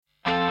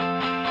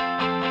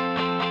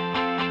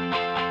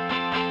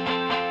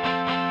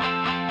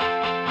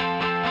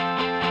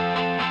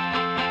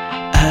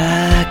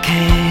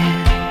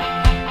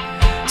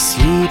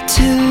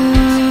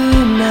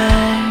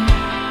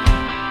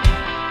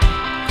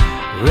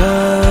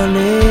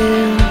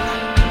running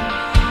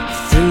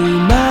through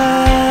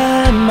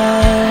my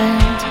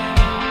mind.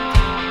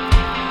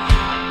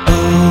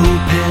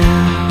 Open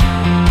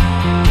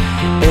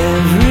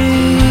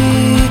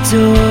every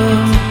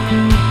door,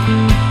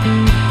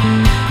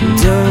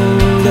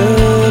 don't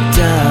look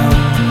down,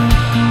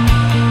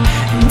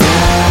 and I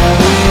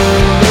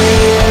will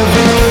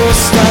never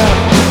stop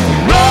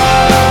running,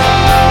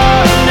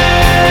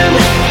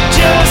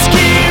 just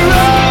keep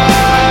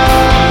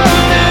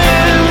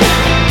running,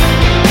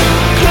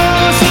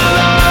 closer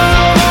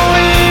than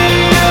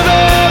we've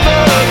ever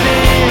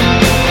been.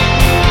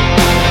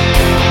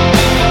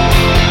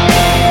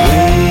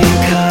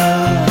 Wake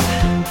up.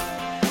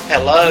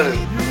 Hello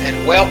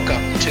and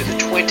welcome to the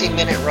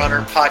 20-Minute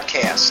Runner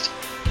podcast.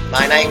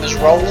 My name is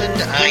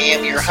Roland. I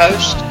am your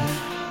host.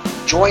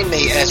 Join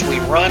me as we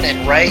run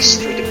and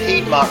race through the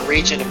Piedmont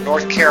region of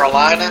North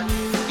Carolina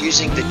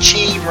using the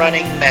Chi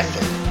running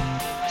method.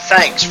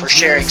 Thanks for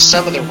sharing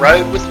some of the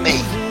road with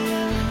me.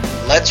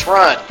 Let's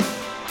run.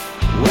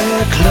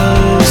 We're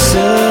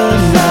closer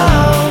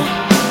now.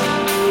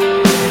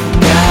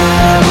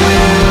 I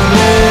will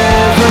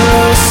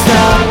never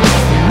stop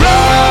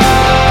running.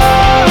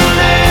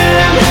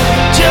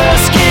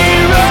 Just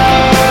keep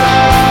running.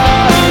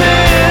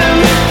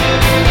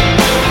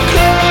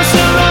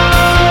 Closer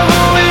than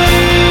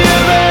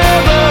we've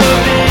ever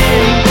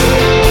been.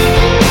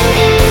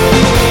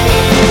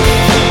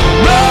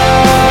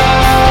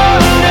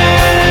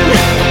 Running.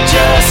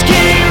 Just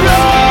keep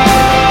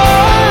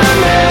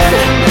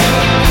running.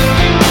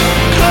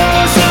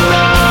 Closer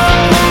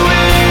than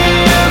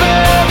we've ever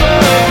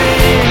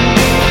been.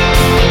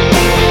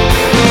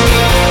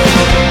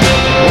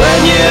 When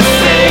you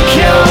think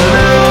you're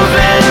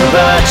moving,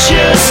 but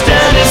you're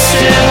standing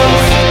still,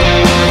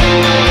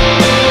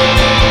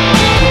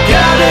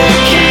 gotta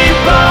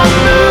keep on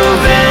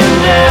moving,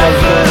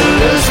 never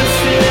lose a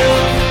feel.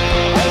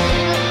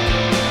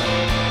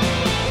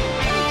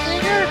 Hey,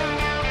 Tigger.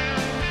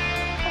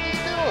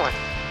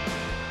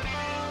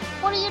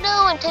 What are you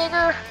doing,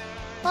 Tigger?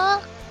 Huh?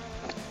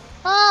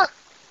 Huh?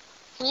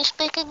 Can you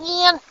speak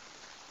again?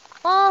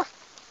 Huh?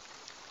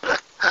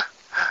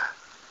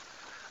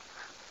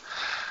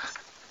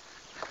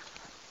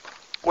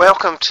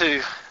 Welcome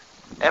to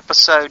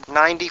episode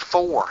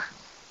 94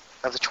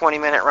 of the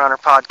 20-Minute Runner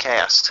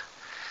podcast.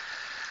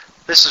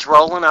 This is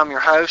Roland. I'm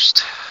your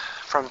host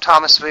from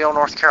Thomasville,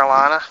 North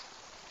Carolina.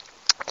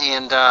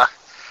 And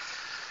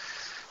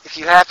if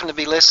you happen to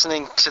be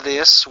listening to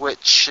this,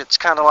 which it's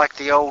kind of like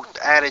the old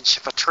adage,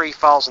 if a tree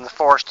falls in the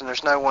forest and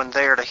there's no one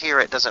there to hear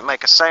it, does it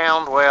make a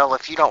sound? Well,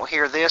 if you don't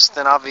hear this,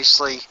 then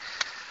obviously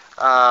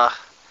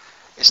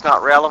it's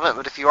not relevant.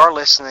 But if you are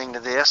listening to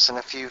this, and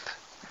if you've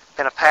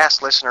been a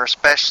past listener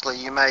especially,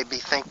 you may be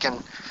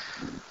thinking,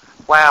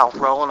 wow,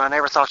 Roland, I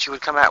never thought you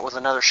would come out with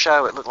another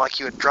show. It looked like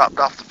you had dropped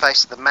off the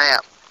face of the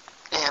map.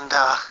 And,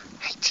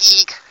 hey,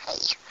 Teague,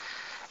 hey.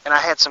 And I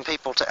had some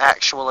people to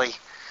actually,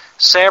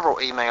 several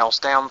emails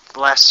down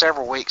the last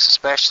several weeks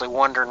especially,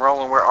 wondering,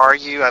 Roland, where are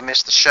you? I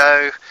missed the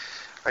show.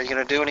 Are you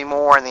going to do any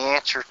more? And the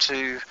answer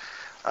to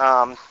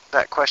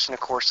that question,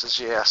 of course, is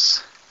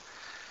yes.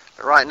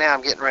 But right now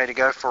I'm getting ready to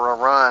go for a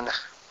run,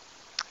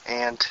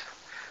 and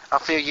I'll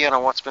fill you in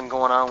on what's been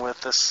going on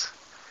with us,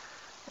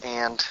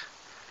 and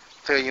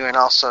fill you in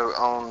also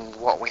on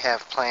what we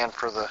have planned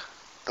for the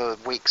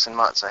weeks and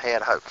months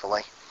ahead,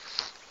 hopefully.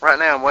 Right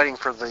now I'm waiting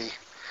for the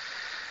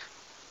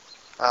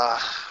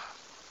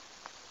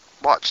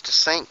watch to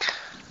sync,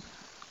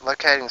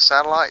 locating the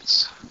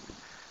satellites.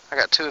 I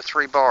got 2 of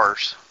 3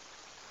 bars.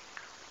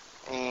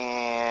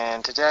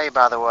 And today,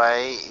 by the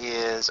way,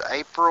 is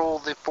April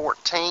the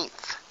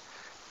 14th,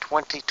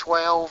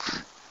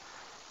 2012.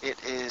 It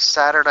is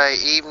Saturday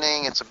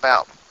evening. It's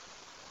about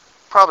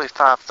probably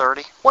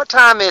 5:30. What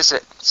time is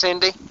it,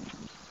 Cindy?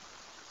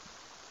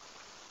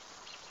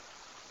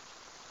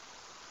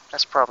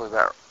 That's probably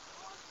about.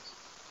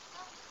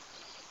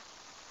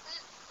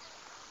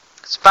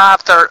 It's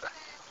 5:30.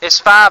 It's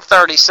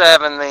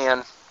 5:37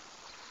 then.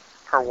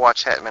 Her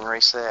watch hadn't been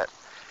reset.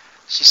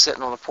 She's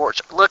sitting on the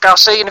porch. Look, I'll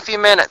see you in a few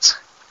minutes.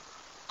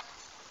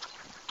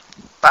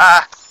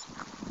 Bye.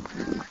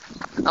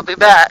 I'll be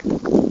back.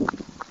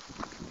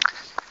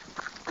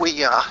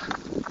 We,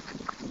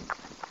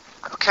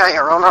 okay,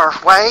 are on our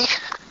way.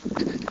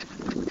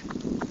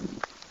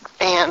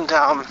 And,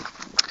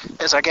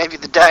 as I gave you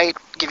the date,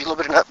 give you a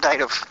little bit of an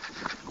update of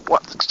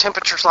what the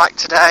temperature's like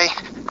today.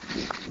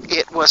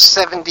 It was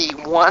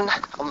 71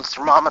 on the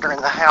thermometer in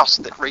the house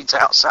that reads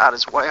outside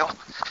as well.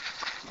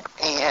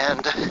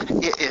 And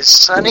it is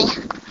sunny.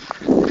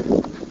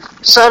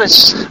 Sun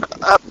is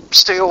up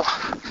still.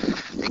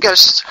 It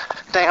goes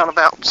down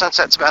about,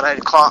 sunset's about 8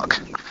 o'clock.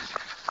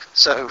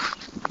 So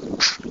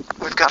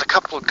we've got a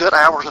couple of good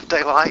hours of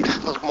daylight, a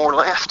little more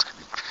left.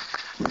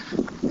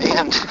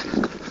 And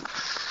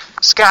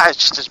sky is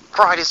just as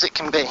bright as it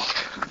can be.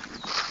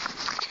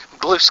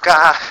 Blue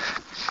sky,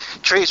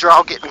 trees are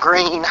all getting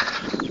green.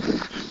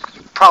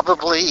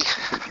 Probably,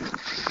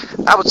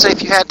 I would say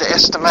if you had to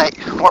estimate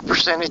what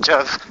percentage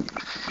of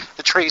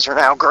the trees are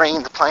now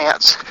green, the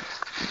plants,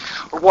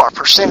 or what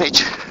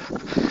percentage,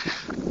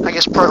 I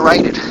guess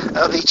prorated,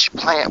 of each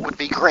plant would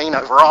be green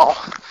overall.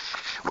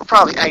 We're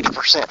probably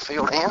 80%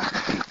 filled in.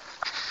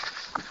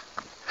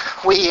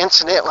 We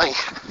incidentally,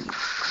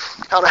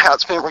 I don't know how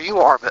it's been where you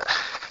are, but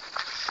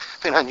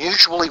it's been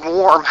unusually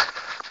warm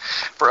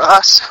for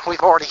us.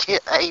 We've already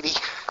hit 80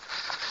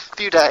 a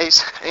few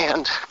days,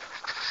 and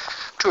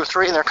 2 or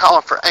 3 and they're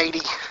calling for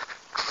 80.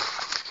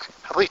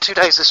 I believe 2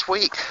 days this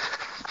week.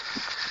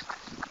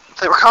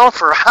 They were calling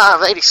for a high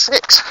of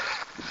 86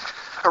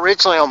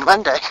 originally on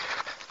Monday,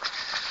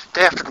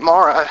 day after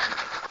tomorrow,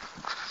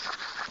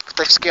 but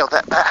they've scaled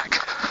that back.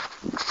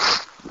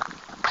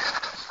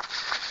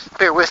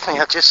 Bear with me,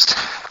 I'm just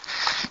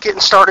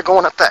getting started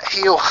going up that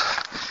hill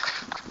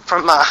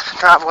from my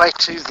driveway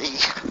to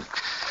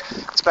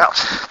it's about,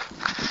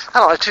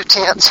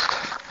 2/10,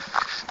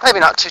 maybe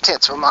not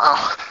 2/10 of a mile.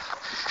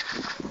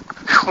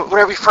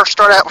 Whenever you first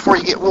start out, before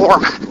you get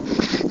warm,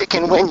 it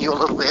can wind you a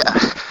little bit.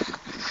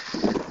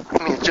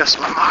 Let me adjust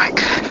my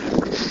mic,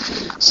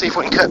 see if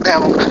we can cut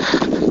down on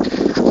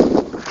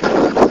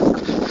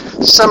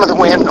some of the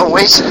wind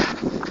noise.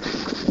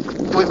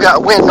 If we've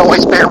got wind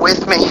noise, bear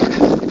with me.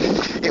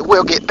 It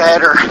will get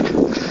better.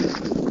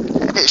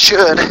 It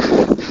should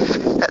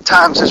at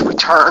times as we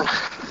turn.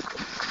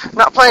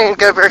 Not planning to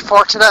go very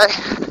far today.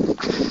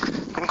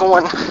 I'm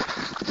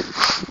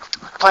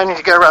planning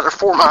to go rather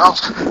 4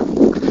 miles.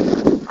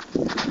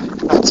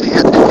 That's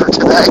it for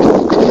today.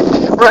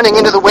 Running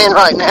into the wind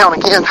right now,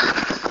 and again,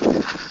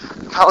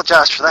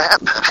 apologize for that.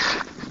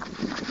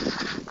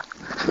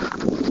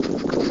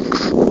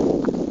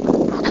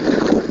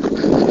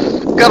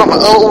 Got on my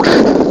old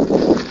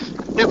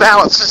New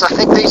Balances. I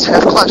think these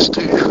have close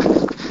to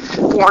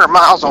 400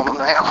 miles on them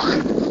now.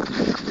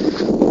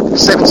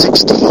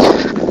 760.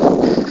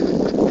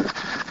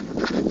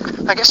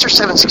 I guess they're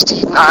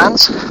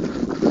 769s.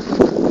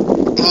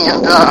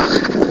 And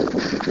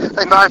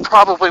they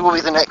probably will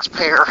be the next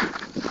pair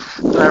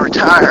that I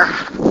retire.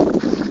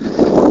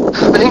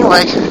 But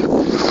anyway,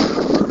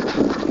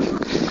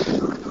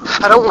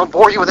 I don't want to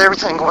bore you with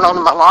everything going on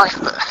in my life,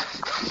 but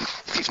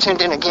if you've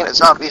tuned in again,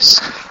 it's obvious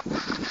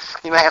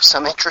you may have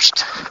some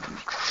interest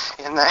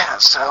in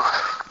that. So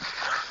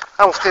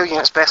I will fill you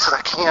in as best as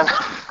I can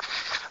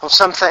on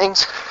some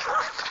things.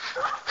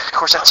 Of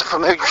course, that's a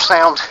familiar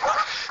sound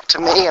to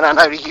me, and I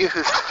know to you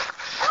who've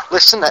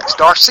listened. That's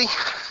Darcy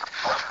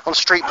on the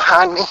street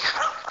behind me.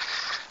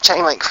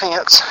 Chain link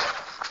fence.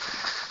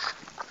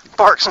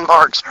 Barks and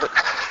barks, but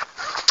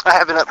I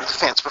have been up to the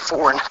fence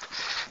before and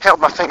held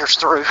my fingers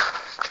through.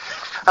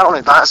 I don't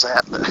advise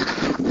that,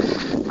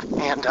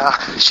 and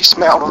she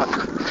smelled them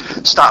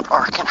and stopped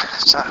barking.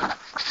 So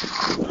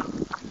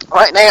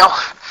right now,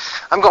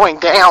 I'm going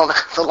down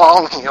the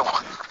long hill,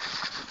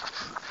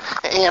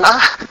 and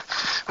I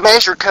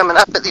measured coming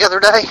up it the other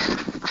day,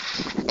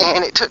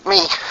 and it took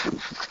me,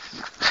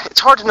 it's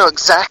hard to know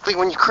exactly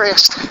when you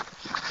crest,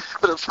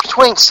 but it was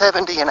between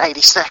 70 and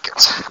 80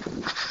 seconds.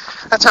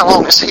 That's how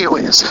long this hill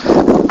is,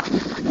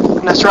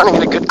 and that's running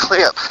at a good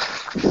clip.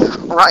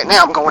 Right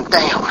now I'm going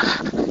down,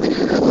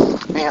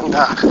 and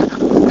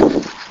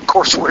of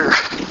course we're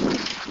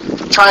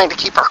trying to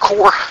keep our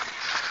core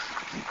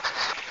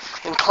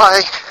in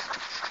play,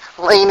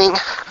 leaning,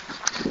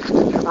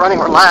 running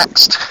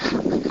relaxed.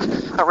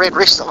 I read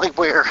recently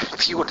where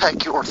if you will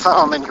take your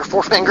thumb and your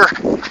forefinger,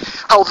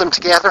 hold them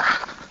together,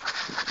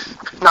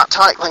 not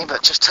tightly,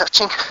 but just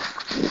touching,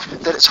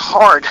 that it's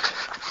hard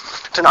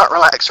to not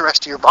relax the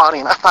rest of your body,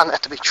 and I find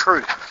that to be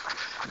true.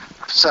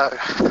 So,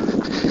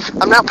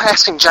 I'm now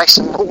passing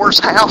Jason Moore's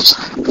house.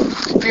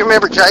 If you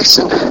remember,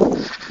 Jason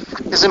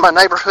is in my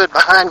neighborhood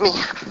behind me,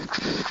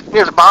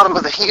 near the bottom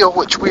of the hill,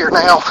 which we are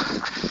now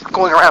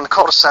going around the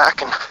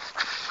cul-de-sac, and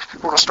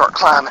we're going to start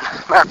climbing.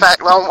 Matter of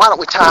fact, Lone, why don't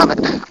we time it?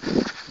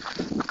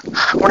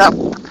 We're now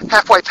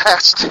halfway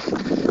through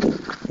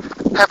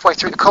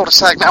the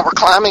cul-de-sac. Now we're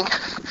climbing,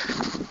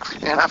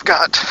 and I've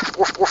got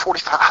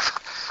 4:45,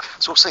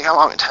 so we'll see how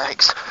long it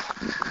takes.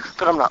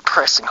 But I'm not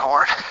pressing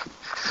hard.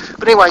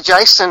 But anyway,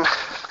 Jason,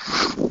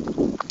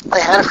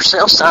 they had a for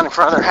sale sign in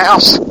front of their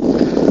house.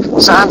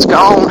 The sign's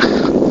gone,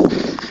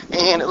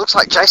 and it looks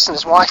like Jason,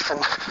 his wife,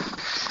 and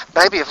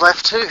baby have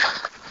left too.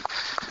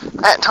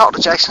 I hadn't talked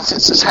to Jason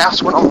since his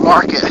house went on the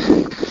market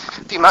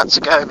a few months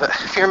ago, but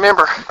if you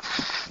remember,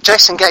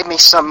 Jason gave me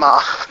some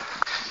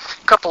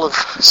couple of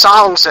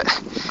songs that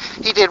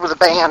he did with a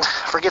band.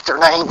 I forget their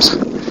names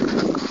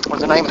or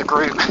the name of the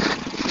group,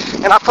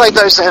 and I played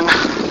those in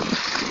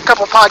a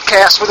couple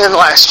podcasts within the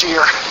last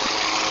year.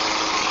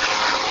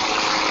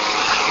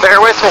 Bear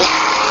with me.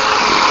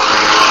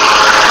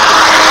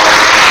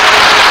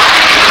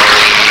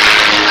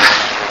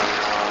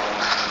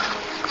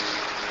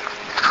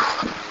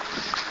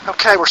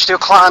 Okay, we're still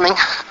climbing.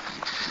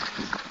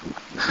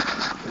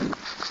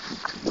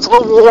 It's a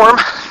little warm,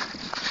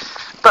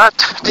 but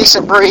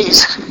decent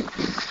breeze.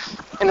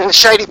 And in the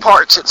shady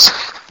parts, it's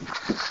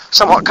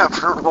somewhat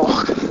comfortable.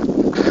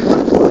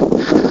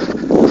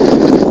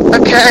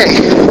 Okay,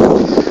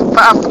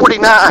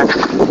 5:49.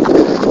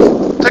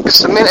 Took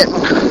us a minute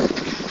and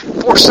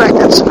 4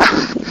 seconds.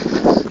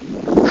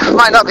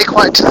 Might not be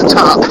quite to the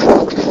top.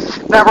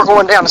 Now we're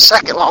going down the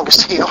second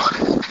longest hill,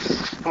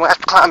 and we'll have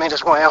to climb it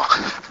as well.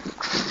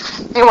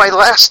 Anyway, the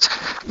last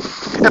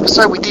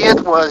episode we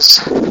did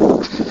was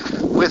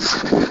with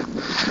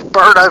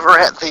Bert over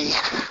at the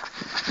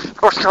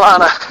North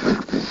Carolina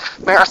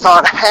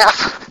Marathon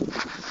half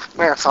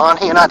marathon.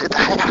 He and I did the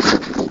half.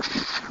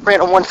 Ran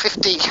a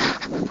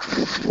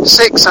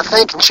 1:56, I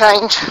think, and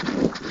change.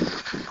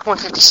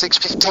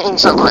 1:56.15,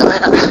 something like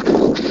that.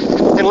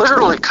 And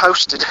literally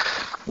coasted.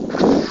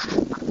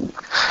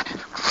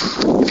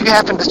 If you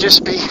happen to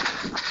just be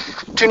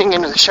tuning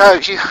into the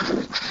shows, you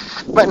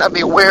might not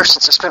be aware,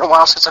 since it's been a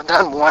while since I've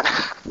done one.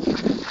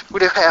 We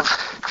do have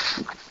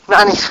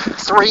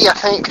 93, I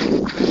think,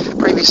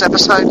 previous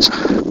episodes.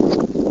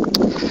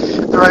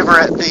 They're over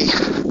at the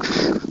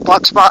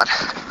Blogspot,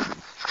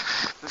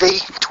 the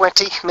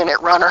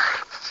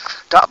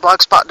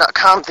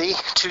 20minuterunner.blogspot.com, the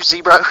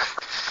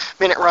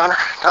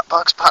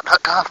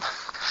 20minuterunner.blogspot.com.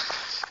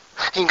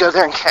 You can go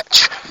there and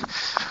catch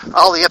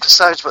all the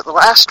episodes, but the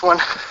last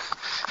one,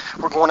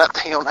 we're going up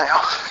the hill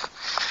now.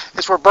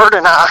 It's where Bert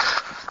and I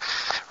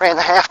ran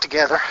the half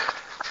together,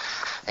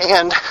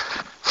 and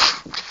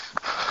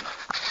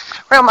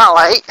around mile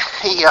 8,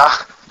 he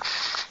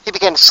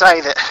began to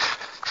say that,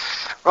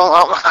 "Roland, I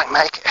don't know if I can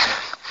make it,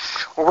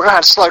 or we're going to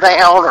have to slow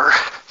down, or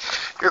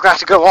you're going to have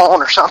to go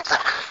on, or something."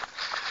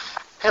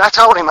 And I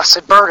told him, I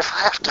said, "Bert, if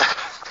I have to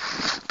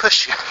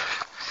push you,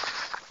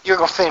 you're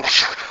going to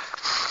finish."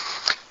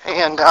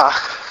 And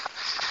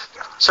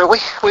so we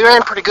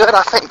ran pretty good,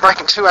 I think,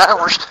 breaking 2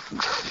 hours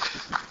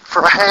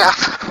for a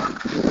half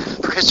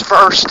for his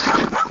first.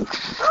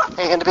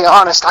 And to be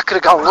honest, I could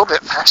have gone a little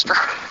bit faster,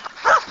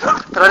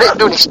 but I didn't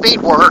do any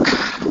speed work.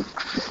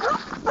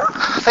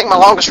 I think my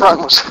longest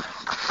run was,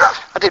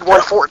 I did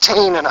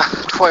 1:14 and a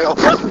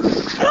 12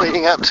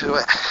 leading up to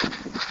it.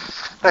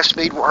 No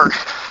speed work.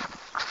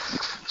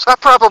 So I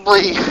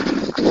probably,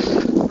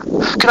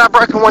 could I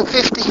break a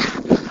 150?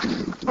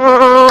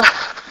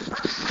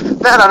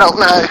 That I don't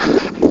know.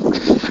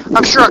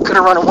 I'm sure I could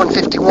have run a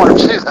 151 or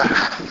 2 though.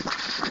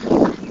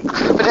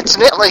 But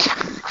incidentally, I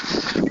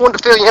wanted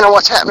to fill you in on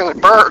what's happening with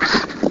Bert.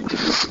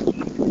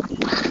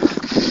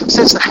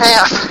 Since the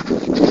half,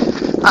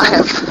 I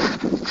have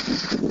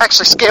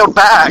actually scaled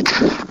back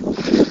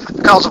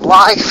because of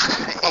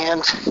life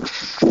and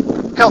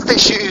health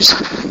issues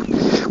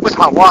with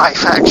my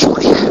wife,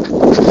 actually.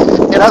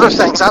 And other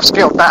things, I've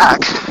scaled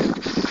back.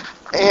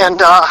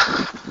 And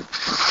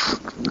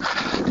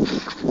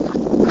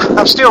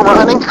I'm still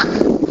running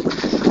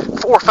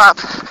 4 or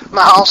 5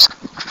 miles,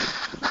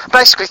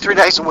 basically 3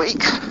 days a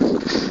week.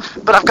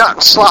 But I've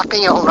gotten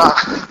sloppy on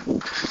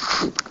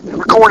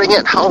recording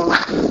it on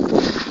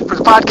for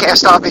the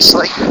podcast,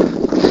 obviously.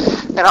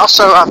 And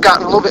also I've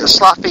gotten a little bit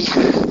sloppy.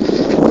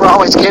 We're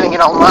always getting it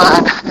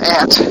online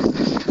at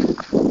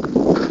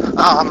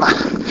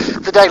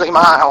the Daily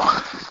Mile,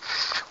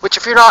 which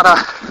if you're not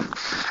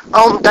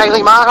on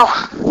Daily Mile,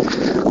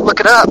 look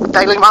it up,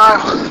 Daily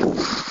Mile.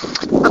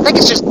 I think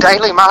it's just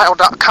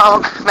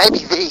dailymile.com,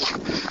 maybe the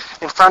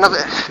in front of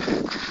it.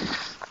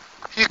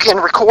 You can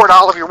record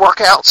all of your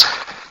workouts.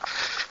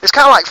 It's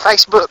kind of like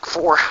Facebook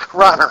for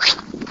runners.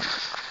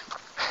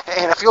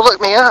 And if you'll look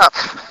me up,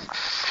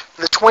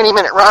 the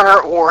 20-minute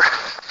runner or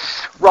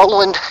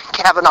Roland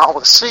Kavanaugh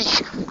with a C,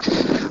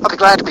 I'll be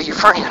glad to be your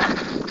friend.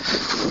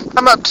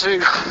 I'm up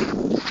to,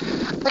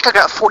 I think I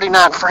got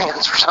 49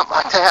 friends or something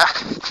like that.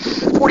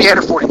 48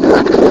 or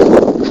 49.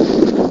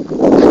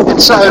 And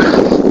so,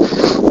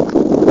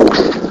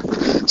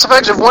 some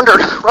folks have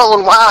wondered,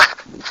 Roland,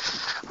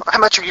 how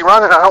much are you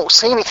running? I don't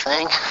see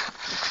anything.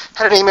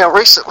 Had an email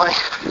recently,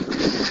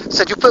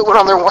 said you put one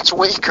on there once a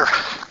week or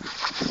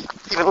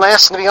even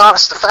less. And to be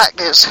honest, the fact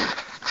is,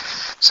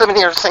 so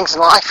many other things in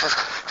life have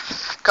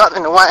gotten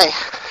in the way.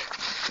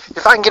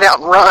 If I can get out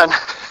and run,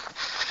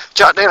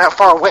 jot down how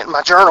far I went in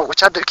my journal,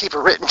 which I do keep a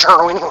written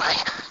journal anyway,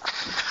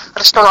 I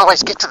just don't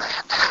always get to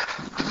that.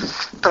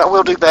 But I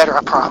will do better,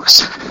 I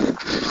promise.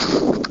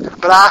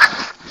 But I,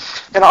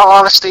 in all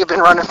honesty, have been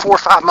running 4 or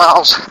 5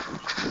 miles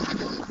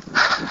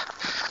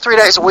 3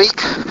 days a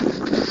week.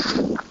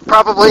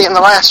 Probably in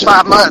the last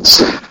 5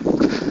 months,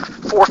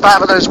 4 or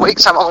 5 of those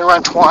weeks I've only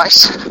run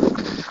twice.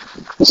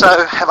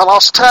 So, have I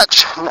lost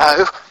touch?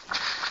 No.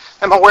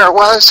 Am I where I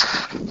was?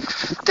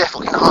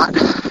 Definitely not.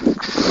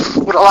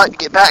 Would I like to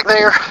get back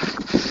there?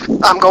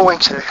 I'm going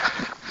to,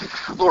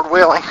 Lord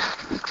willing.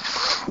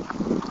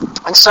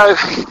 And so,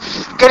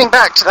 getting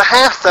back to the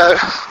half though,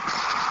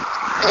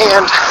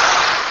 and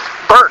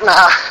Bert and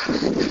I,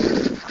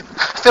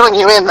 filling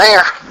you in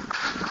there,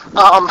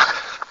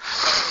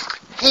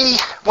 he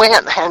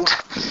went and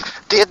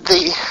did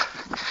the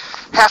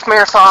half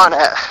marathon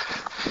at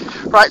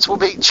Wrightsville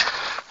Beach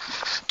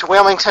to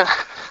Wilmington.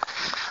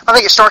 I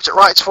think it starts at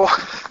Wrightsville.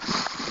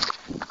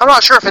 I'm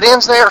not sure if it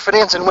ends there or if it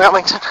ends in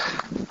Wilmington.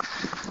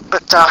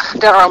 But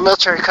down around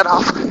Military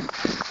Cutoff,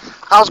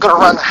 I was going to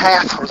run the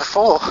half or the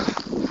full.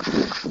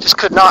 Just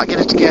could not get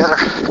it together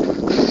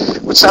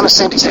with some of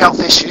Cindy's health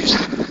issues.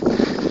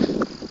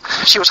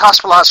 She was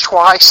hospitalized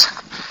twice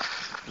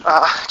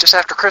just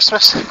after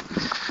Christmas.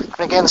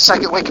 happened again the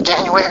second week of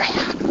January.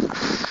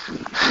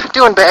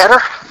 Doing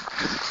better.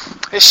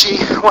 Is she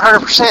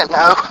 100%?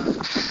 No.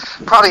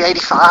 Probably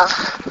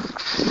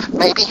 85.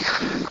 Maybe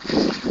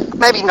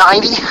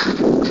 90.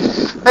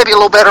 Maybe a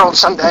little better on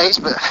some days,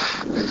 but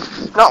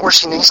not where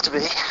she needs to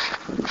be.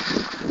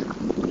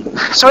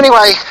 So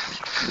anyway,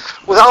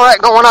 with all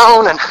that going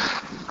on, and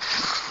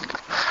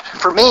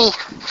for me,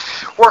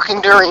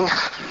 working during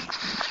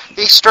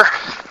Easter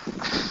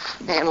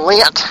and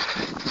Lent,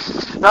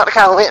 not the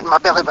kind of Lent in my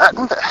belly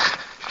button, but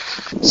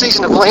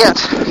season of Lent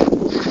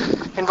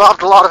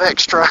involved a lot of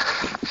extra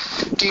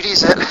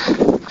duties at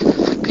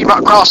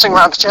Piedmont Crossing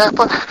around the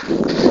chaplain,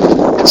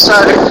 and so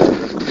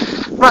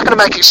I'm not going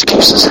to make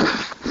excuses.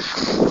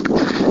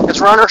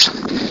 As runners,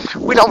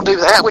 we don't do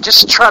that. We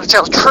just try to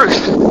tell the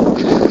truth.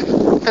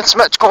 Been so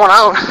much going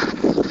on.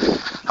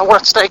 I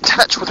want to stay in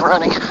touch with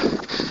running,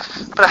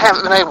 but I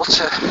haven't been able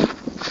to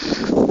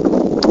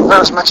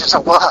run as much as I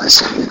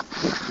was.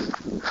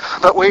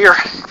 But we are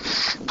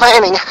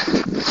planning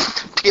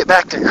to get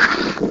back there.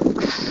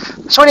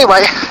 So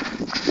anyway,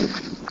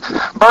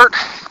 Bert,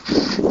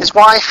 his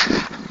wife,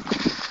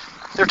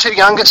 their two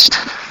youngest,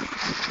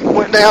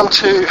 went down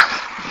to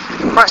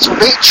Wrightsville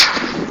Beach,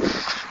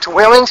 to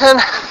Wilmington,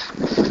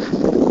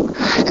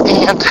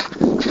 and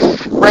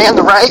ran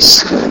the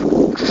race.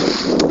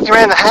 He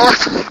ran the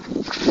half.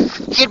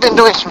 He'd been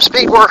doing some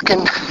speed work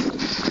in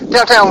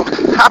downtown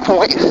High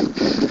Point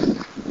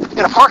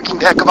in a parking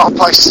deck of all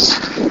places,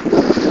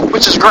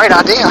 which is a great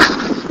idea.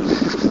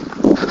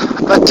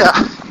 But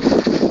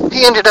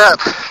he ended up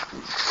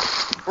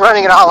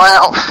running it all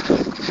out.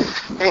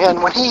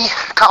 And when he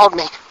called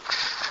me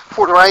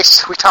for the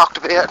race, we talked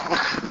a bit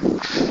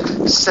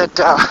and said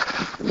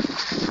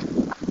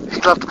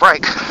he'd love to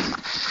break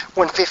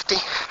 150,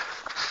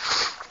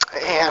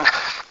 and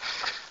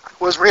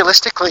was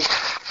realistically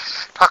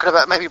talking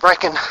about maybe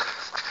breaking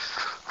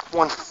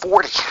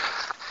 140,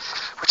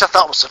 which I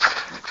thought was a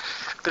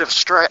bit of a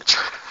stretch.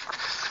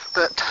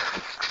 But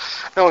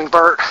knowing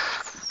Bert,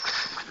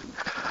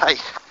 hey,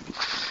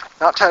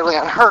 not totally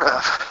unheard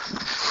of.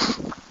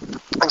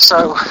 And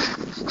so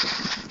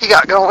he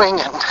got going,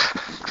 and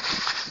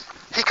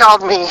he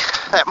called me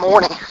that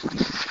morning.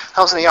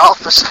 I was in the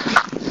office,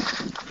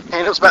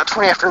 and it was about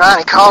 20 after 9.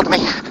 He called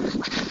me,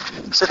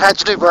 said, "How'd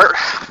you do, Bert?"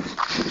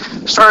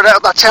 Started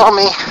out by telling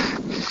me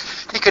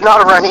he could not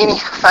have run any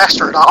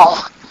faster at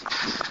all.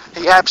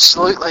 He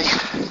absolutely,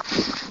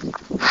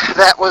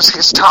 that was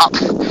his top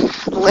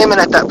limit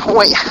at that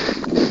point.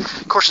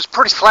 Of course, it's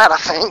pretty flat, I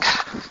think.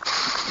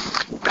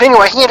 But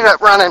anyway, he ended up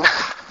running,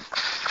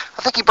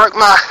 I think he broke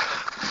my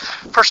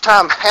first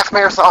time half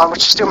marathon,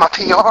 which is still my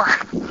PR.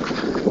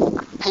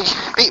 He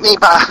beat me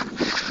by, I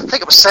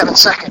think it was 7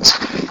 seconds.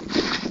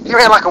 He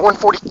ran like a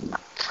 140,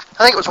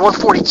 I think it was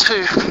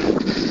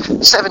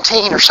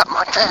 142.17 or something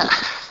like that,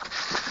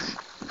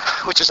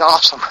 which is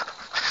awesome.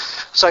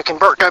 So can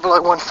Bert go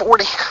below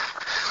 140?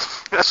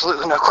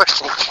 Absolutely no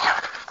question he can.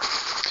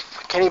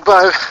 Can he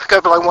go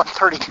below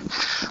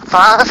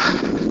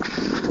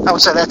 135? I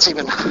would say that's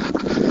even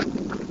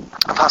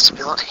a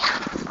possibility.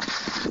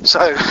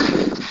 So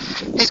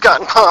he's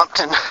gotten pumped,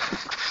 and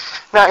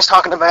now he's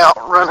talking about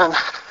running,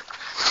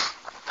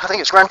 I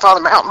think it's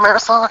Grandfather Mountain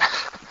Marathon.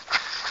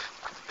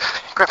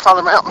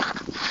 Grandfather Mountain,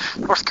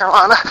 North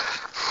Carolina,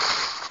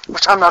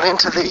 which I'm not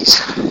into these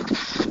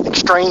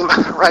extreme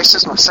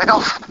races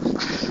myself,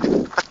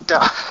 but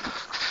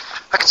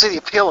I can see the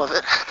appeal of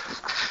it.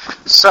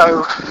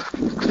 So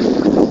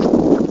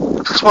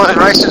it's one of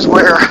the races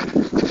where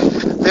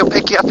they'll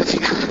pick you up if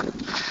you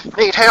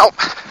need help.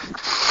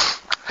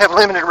 Have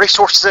limited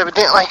resources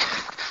evidently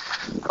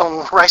on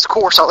the race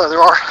course, although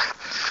there are,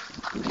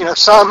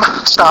 some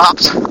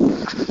stops,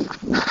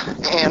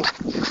 and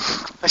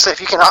they say if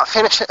you cannot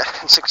finish it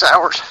in 6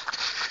 hours,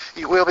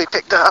 you will be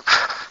picked up.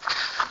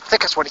 I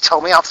think that's what he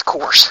told me off the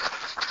course.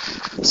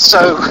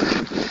 So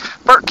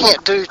Bert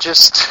can't do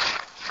just,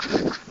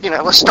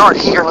 let's start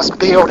here, let's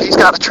build. He's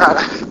got to try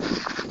to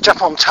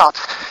jump on top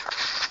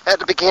at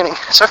the beginning.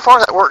 So far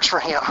that works for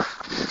him.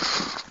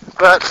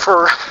 But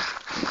for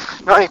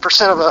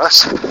 90% of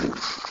us,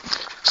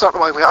 it's not the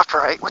way we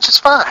operate, which is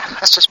fine.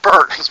 That's just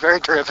Bert. He's very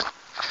driven.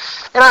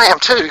 And I am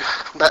too,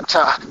 but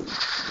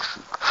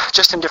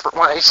just in different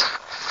ways,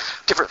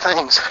 different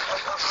things.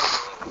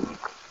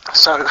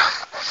 So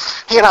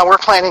he and I were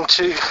planning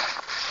to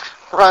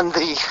run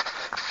the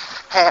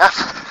half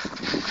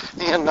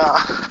in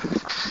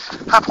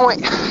High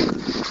Point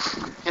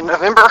in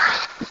November,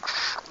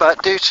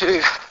 but due to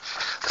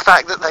the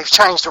fact that they've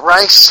changed the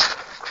race,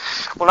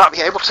 we'll not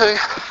be able to.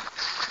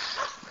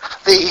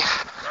 The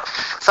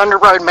Thunder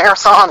Road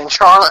Marathon in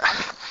Charlotte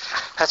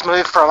has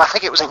moved from, I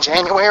think it was in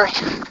January,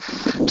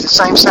 to the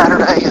same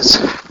Saturday as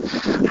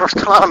North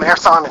Carolina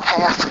Marathon in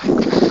half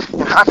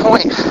in High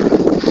Point.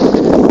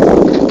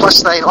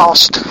 Plus they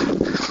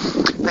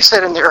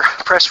said in their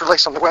press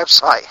release on their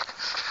website,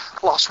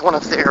 lost one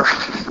of their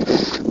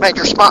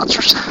major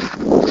sponsors.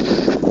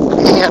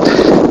 And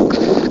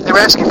they were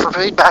asking for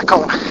feedback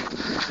on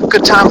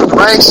good time for the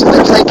race, and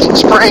they're thinking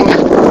spring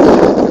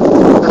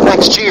of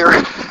next year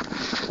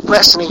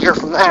less than a year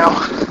from now,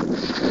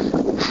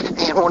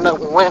 and we'll know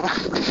when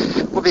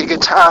will be a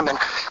good time and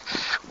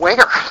where.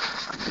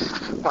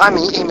 Well, I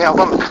emailed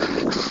them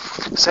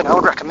and said I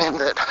would recommend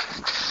that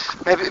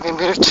maybe we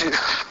move to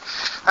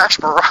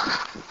Asheboro,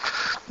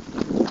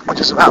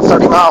 which is about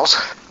 30 miles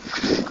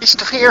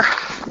east of here,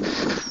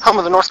 home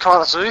of the North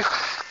Carolina Zoo,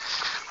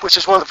 which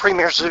is one of the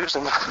premier zoos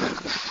in the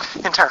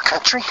entire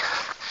country.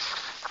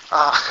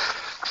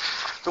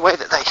 The way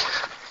that they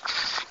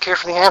care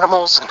for the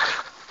animals and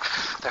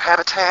their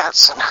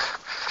habitats, and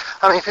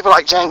I mean people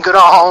like Jane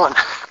Goodall and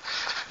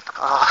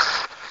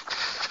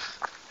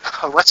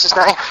what's his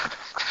name?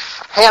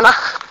 Hanna,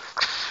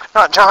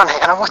 not John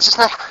Hanna. What's his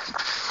name?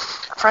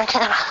 Frank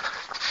Hanna.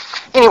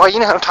 Anyway, you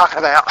know who I'm talking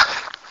about.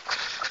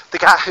 The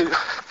guy who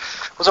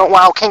was on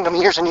Wild Kingdom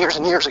years and years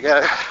and years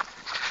ago,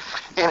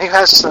 and who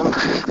has some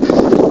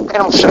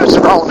animal shows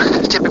that are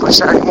on typically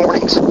Saturday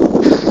mornings. I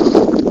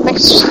think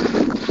it's,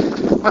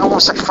 well, I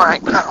want to say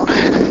Frank, but I don't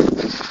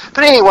know.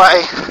 But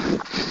anyway,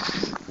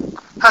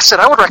 I said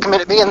I would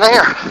recommend it being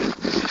there,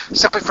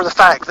 simply for the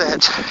fact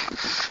that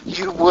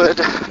you would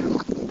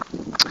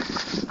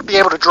be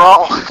able to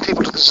draw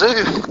people to the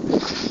zoo.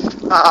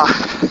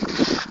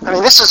 I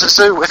mean, this is a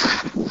zoo with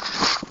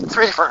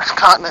 3 different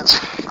continents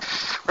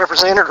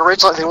represented.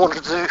 Originally, they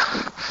wanted to do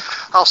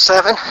all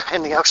 7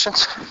 in the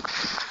oceans.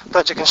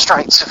 Budget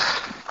constraints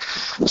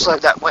have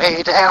slowed that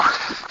way down,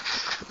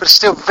 but it's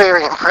still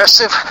very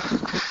impressive.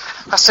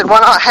 I said, why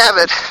not have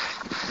it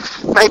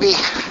maybe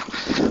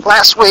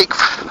last week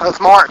of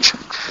March,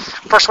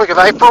 first week of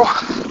April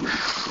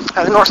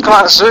at the North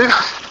Carolina Zoo,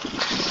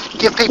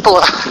 give people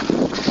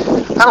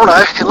I don't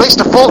know, at least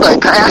a full day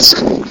pass,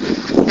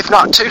 if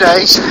not 2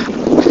 days,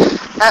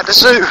 at the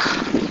zoo.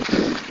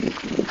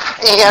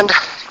 And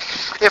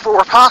if it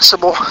were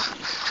possible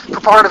for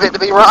part of it to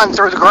be run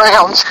through the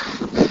grounds,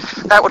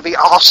 that would be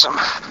awesome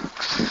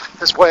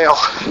as well.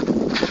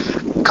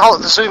 Call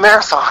it the Zoo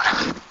Marathon.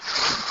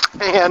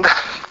 And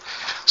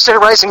instead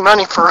of raising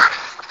money for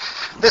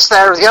this,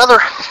 that, or the other,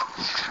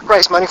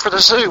 raise money for the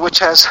zoo, which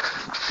has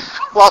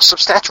lost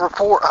substantial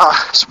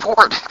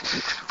support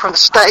from the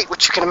state,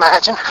 which you can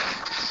imagine,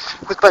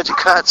 with budget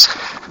cuts.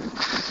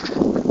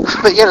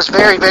 But yet it's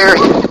very, very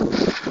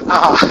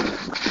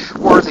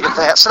worthy of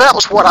that. So that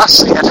was what I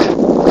said.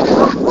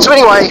 So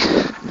anyway,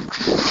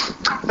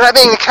 that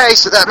being the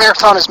case, that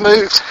marathon is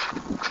moved,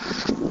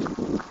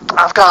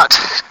 I've got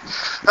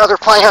other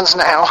plans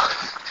now,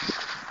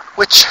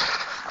 which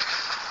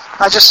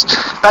I just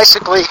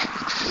basically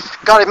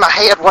got in my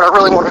head what I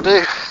really want to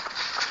do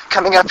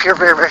coming up here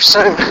very, very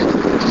soon.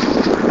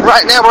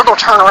 Right now we're going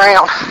to turn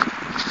around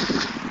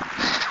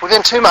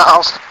within 2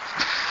 miles.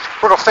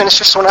 We're going to finish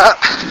this one up,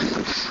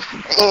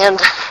 and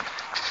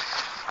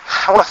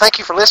I want to thank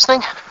you for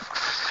listening.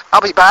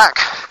 I'll be back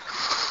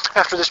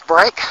after this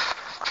break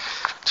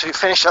to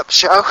finish up the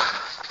show,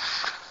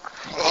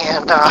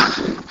 and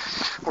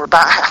we're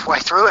about halfway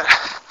through it.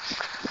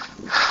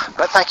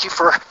 But thank you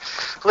for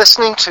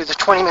listening to the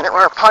 20 Minute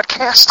Runner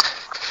podcast.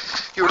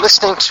 You're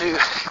listening to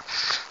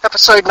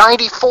episode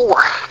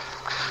 94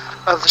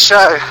 of the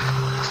show,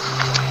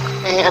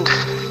 and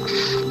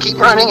keep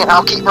running and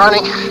I'll keep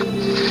running,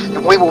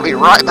 and we will be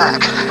right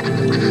back.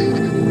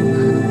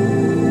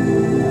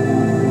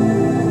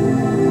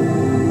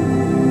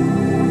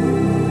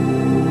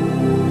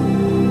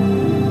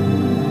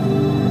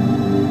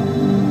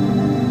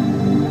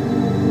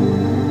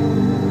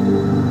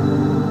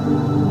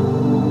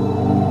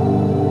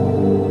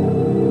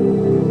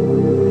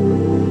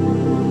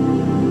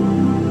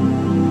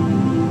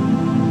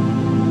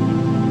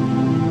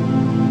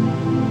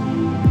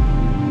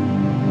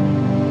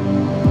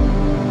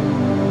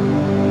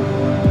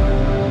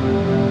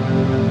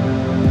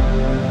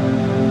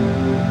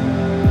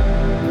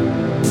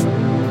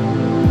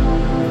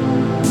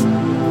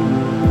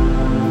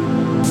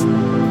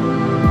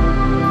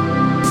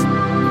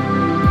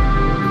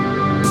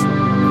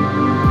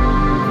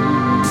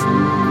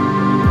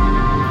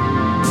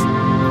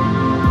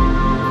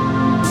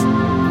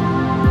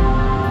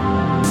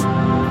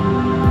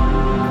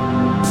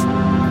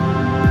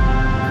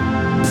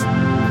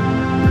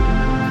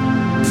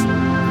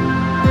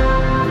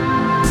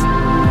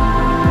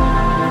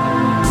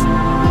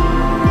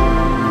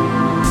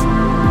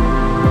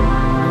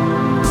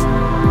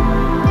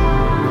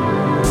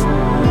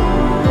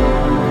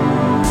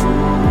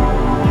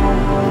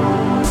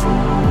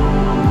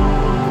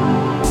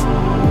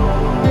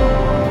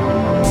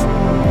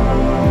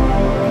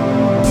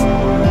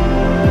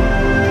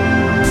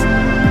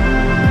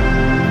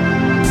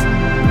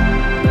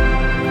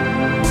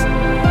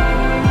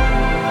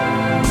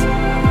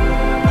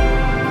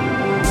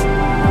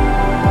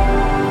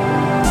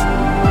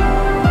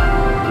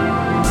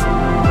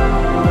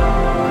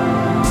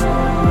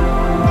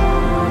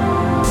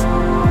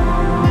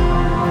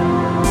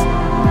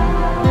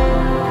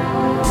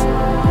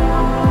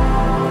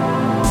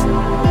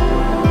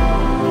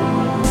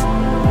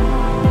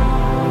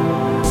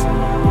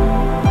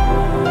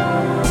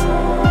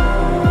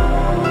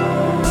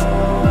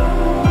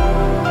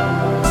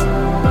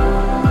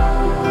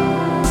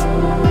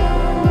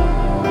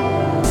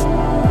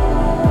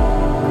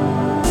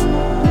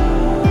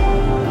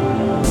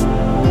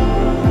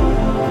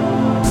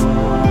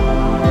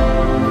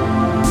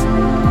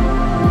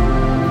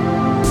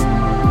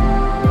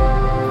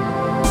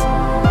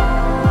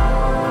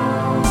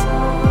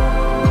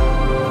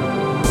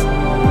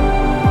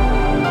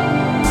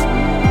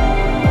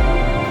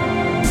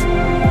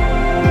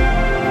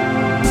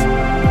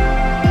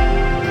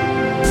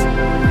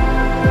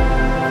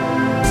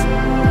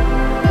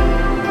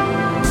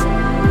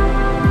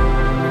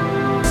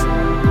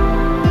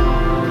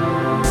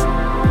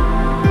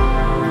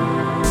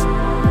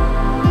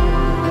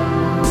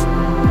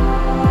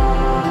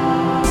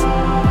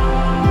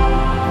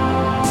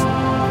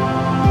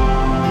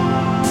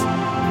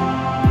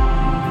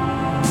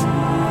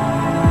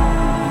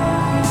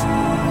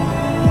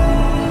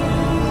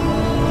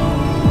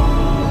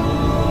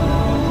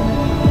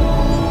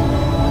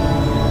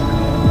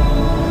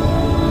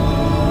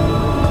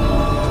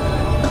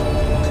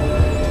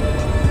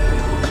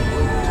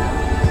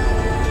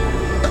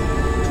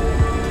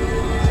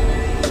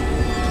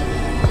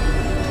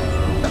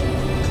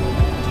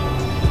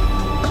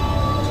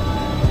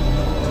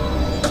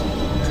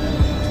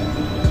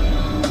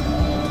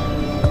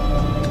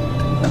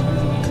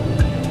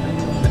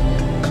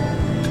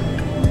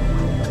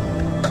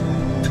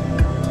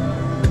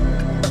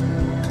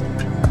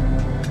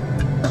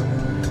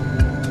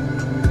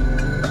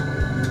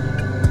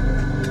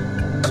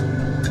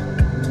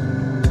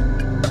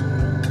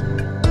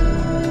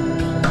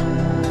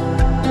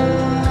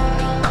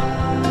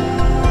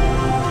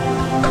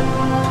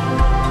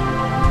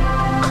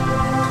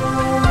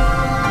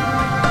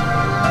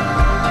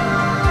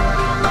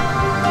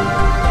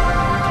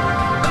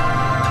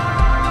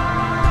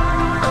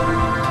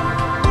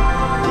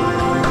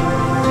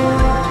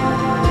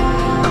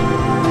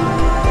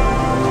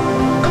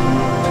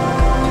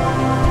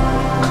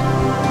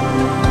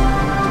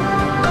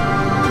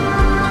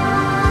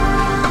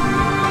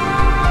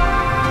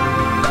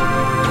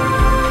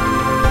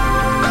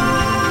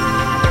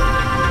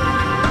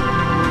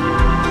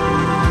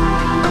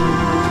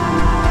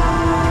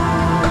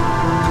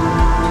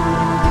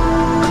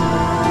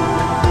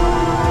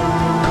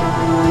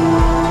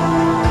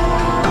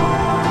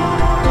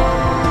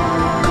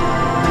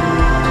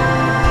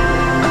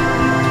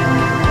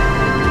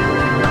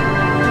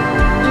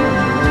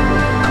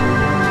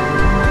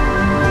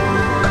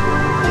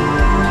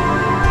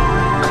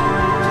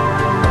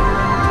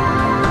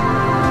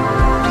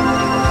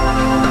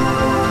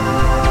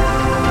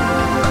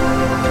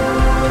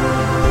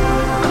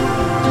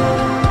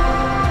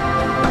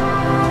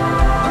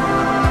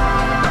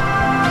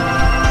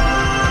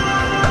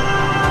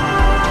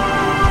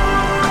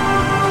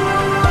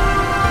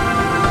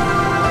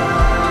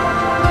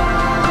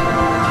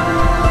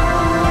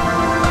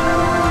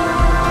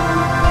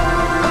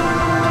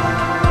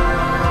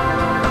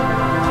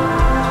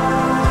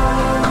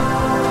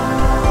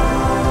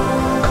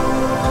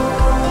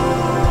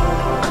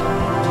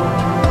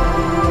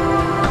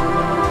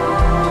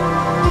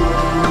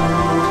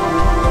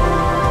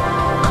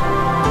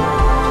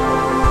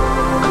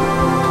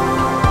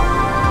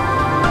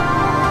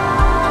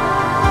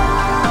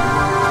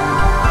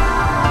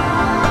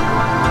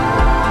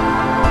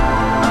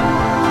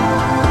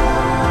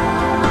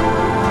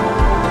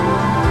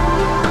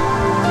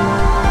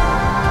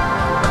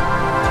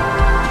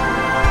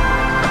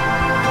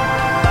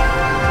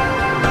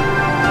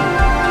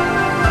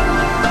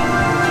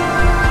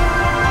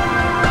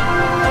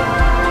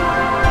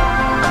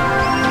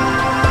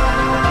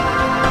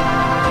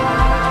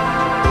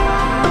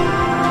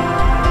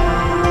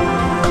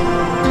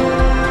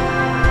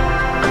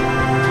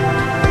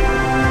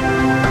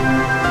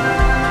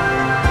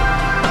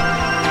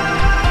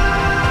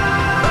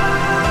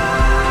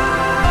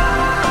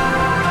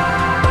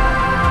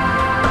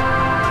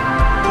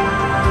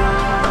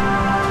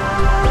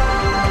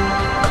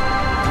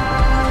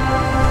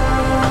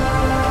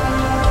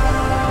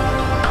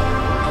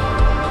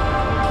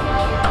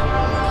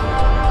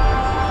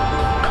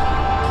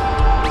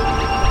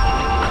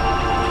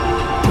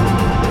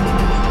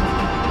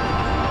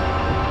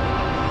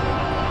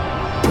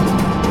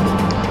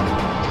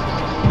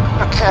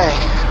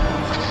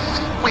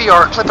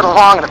 are clipping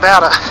along at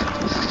about a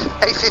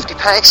 850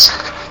 pace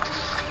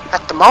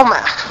at the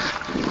moment,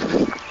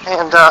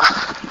 and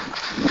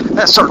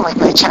that certainly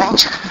may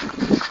change.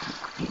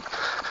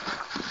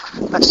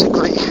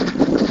 Basically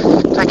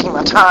taking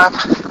my time,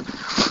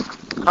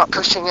 not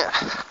pushing it,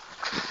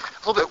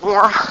 a little bit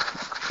warm,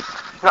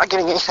 not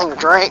getting anything to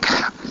drink,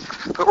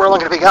 but we're only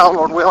going to be gone,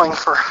 Lord willing,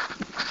 for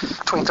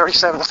between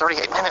 37 and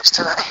 38 minutes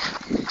today.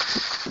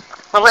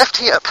 My left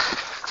hip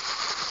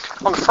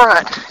on the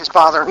front is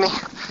bothering me,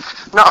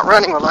 not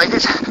running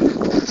related.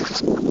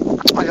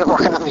 I've been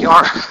working in the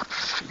yard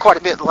quite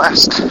a bit the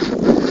last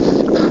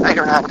 8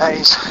 or 9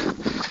 days.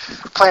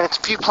 Planted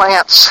a few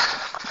plants,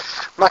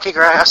 monkey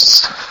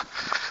grass,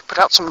 put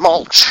out some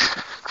mulch,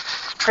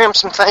 trimmed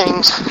some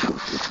things,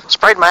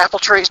 sprayed my apple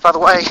trees. By the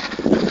way,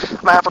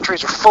 my apple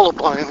trees are full of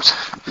blooms,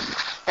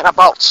 and I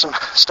bought some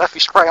stuff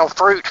you spray on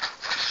fruit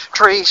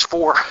trees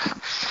for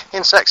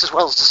insects as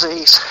well as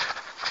disease.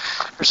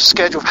 There's a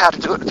schedule of how to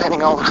do it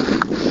depending on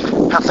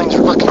how things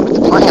are looking with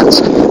the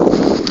plants.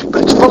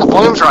 But it's full of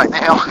blooms right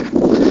now,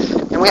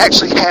 and we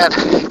actually had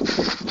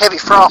heavy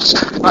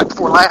frost night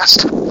before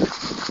last,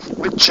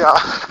 which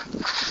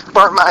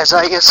burnt my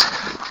azaleas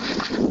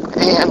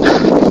and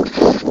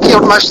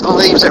killed most of the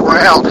leaves that were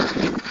out,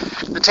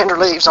 the tender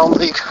leaves on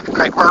the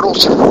crepe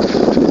myrtles.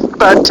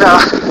 But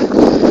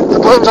the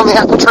blooms on the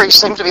apple trees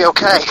seem to be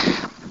okay.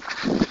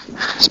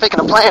 Speaking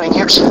of planting,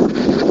 here's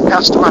the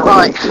house to my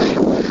right.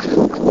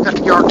 Got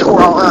the yard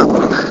tore all up,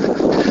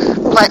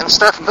 planting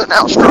stuff and putting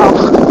out straw.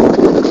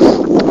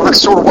 Well,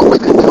 that's sort of what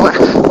we've been doing.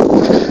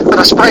 But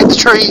I sprayed the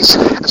trees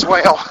as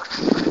well,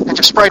 and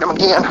just sprayed them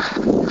again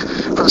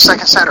for the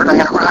second Saturday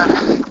in a row.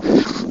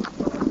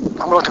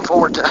 I'm looking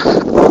forward to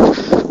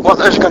what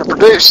those are going to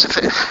produce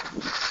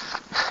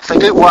if they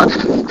do what.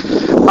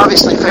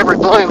 Obviously, if every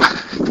bloom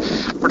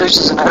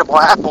produces an edible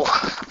apple,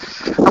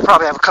 I'll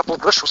probably have a couple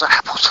of bushels of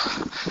apples.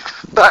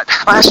 But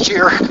last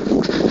year,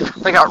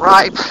 they got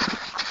ripe.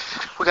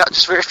 We got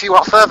just very few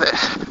off of it.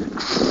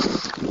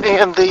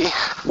 And the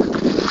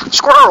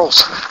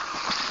squirrels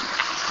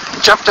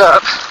jumped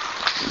up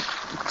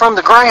from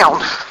the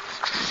ground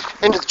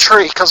into the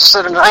tree because it's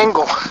at an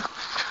angle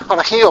on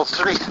a hill,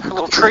 3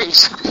 little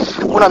trees.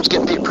 One of them's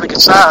getting to be a pretty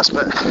good size,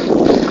 but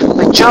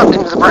they jumped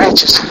into the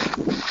branches.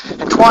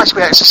 And twice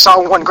we actually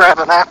saw one grab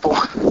an apple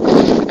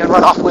and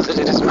run off with it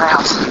in his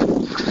mouth.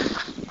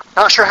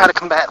 Not sure how to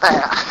combat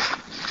that,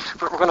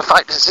 but we're going to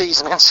fight disease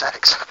and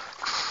insects.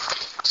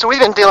 So we've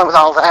been dealing with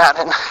all that,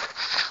 and I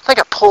think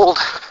I pulled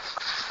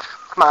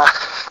my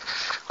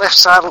left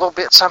side a little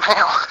bit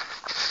somehow.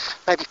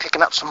 Maybe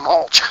picking up some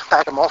mulch,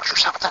 bag of mulch or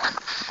something.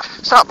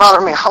 It's not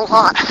bothering me a whole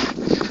lot,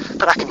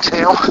 but I can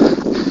tell.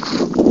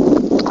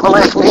 My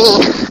left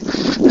knee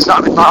has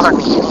not been bothering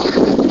me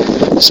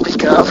any to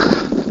speak of.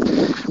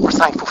 We're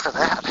thankful for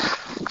that.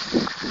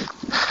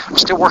 I'm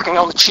still working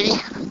on the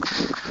chi.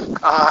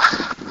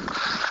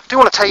 I do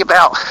want to tell you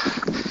about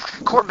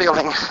court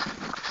building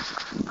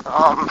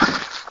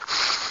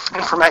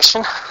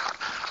information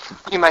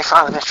you may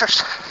find of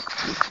interest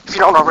if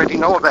you don't already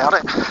know about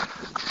it.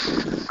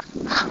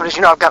 But as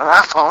you know, I've got an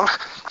iPhone.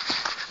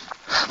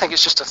 I think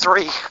it's just a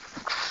 3.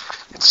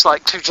 It's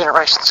like 2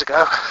 generations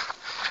ago,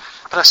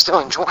 but I still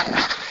enjoy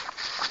it.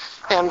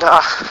 And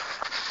I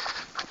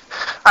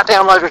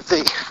downloaded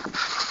the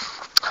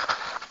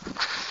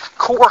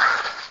Core.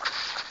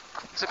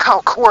 Is it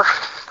called Core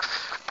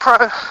Pro?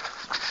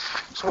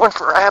 There's one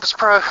for Abs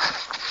Pro.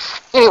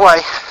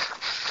 Anyway,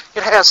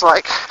 it has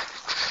like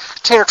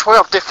 10 or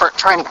 12 different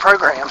training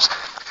programs,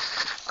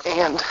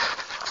 and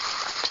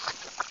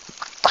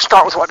I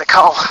start with what they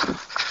call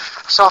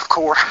soft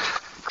core,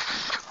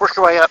 work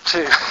your way up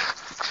to,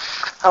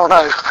 I don't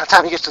know, by the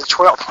time you get to the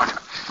 12th one,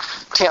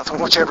 10th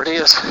one, whichever it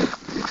is.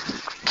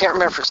 Can't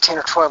remember if it's 10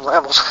 or 12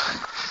 levels,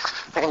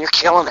 and you're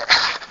killing it.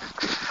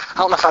 I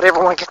don't know if I'd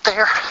ever want to get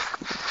there,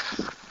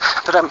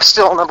 but I'm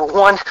still on number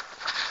 1.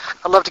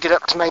 I'd love to get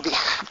up to maybe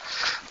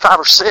 5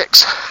 or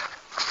 6,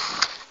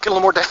 get a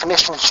little more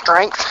definition and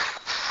strength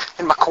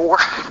in my core.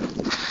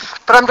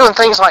 But I'm doing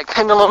things like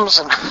pendulums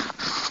and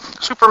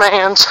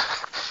Supermans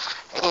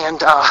and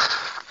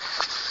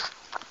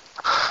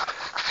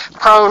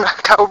prone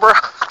cobra.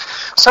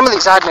 Some of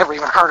these I'd never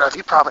even heard of.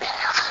 You probably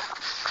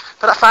have.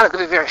 But I find it to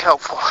be very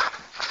helpful.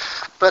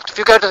 But if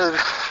you go to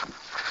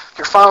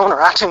your phone or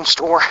iTunes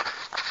store,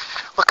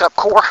 look up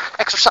core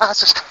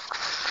exercises.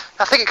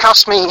 I think it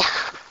cost me,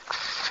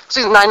 it's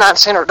either 99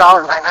 cents or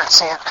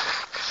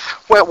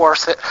 $1.99. Well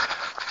worth it.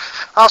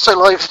 I also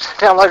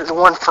downloaded the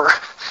one for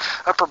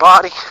upper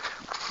body,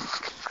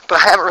 but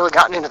I haven't really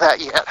gotten into that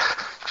yet.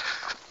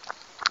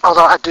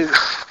 Although I do,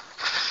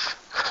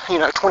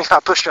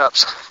 25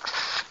 push-ups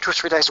 2 or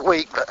 3 days a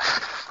week, but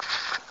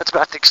that's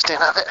about the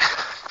extent of it.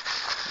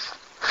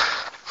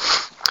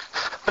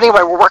 But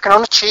anyway, we're working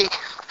on the chi,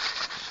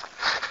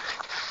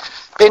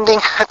 bending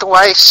at the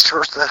waist,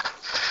 or the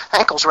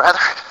ankles rather,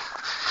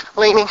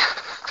 leaning,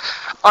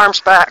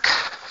 arms back,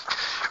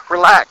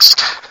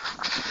 relaxed,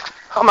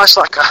 almost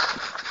like a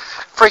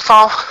free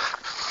fall,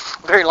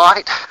 very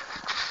light,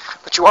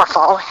 but you are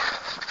falling.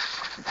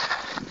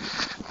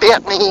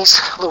 bent knees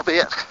a little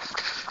bit,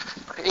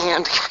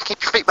 and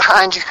keep your feet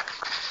behind you,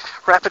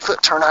 rapid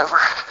foot turnover,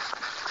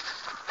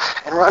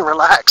 and run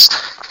relaxed,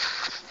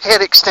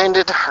 head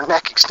extended or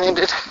neck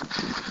extended,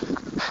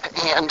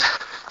 and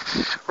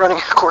running,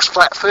 of course,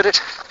 flat-footed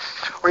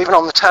or even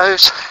on the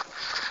toes.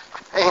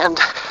 And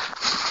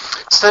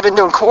since I've been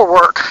doing core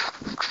work,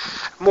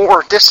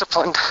 more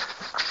disciplined,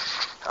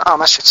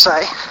 I should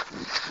say,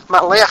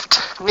 my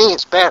left knee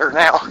is better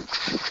now.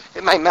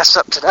 It may mess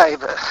up today,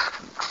 but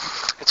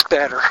it's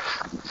better.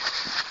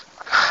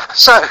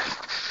 So,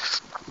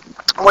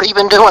 what have you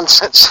been doing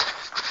since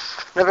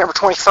November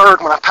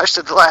 23rd when I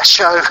posted the last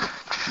show?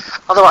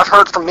 Although I've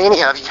heard from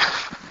many of you,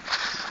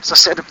 as I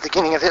said at the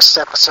beginning of this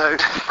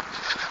episode.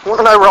 I want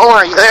to know, Roland,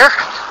 are you there?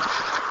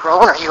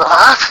 Roland, are you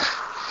alive?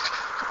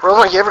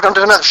 Roland, are you ever going to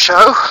do another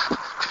show?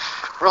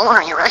 Roland,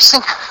 are you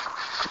racing?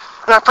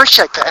 And I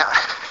appreciate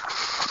that.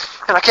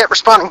 And I kept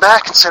responding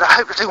back and said, I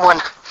hope to do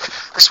one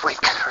this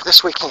week or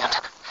this weekend.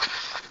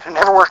 And it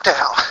never worked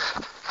out.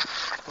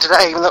 And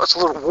today, even though it's a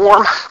little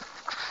warm,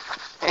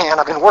 and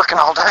I've been working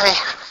all day,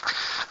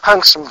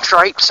 hung some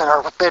drapes in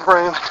our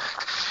bedroom,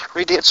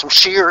 redid some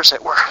shears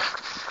that were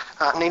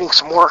needing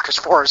some work as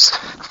far as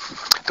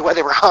the way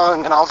they were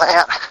hung and all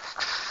that.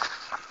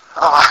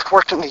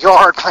 Worked in the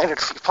yard, planted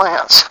a few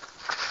plants,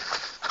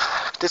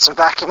 did some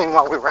vacuuming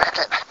while we were at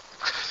it.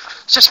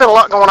 It's just been a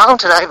lot going on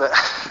today, but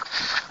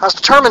I was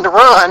determined to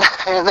run,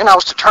 and then I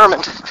was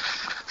determined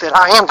that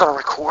I am going to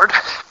record.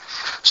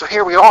 So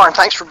here we are, and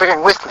thanks for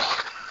bearing with me.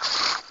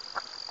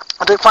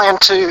 I do plan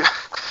to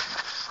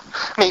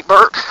meet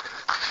Bert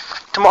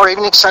tomorrow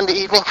evening, Sunday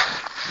evening,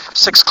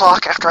 6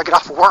 o'clock after I get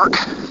off of work.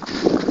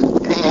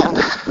 And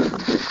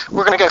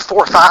we're going to go 4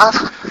 or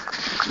 5.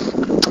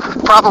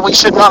 Probably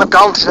should not have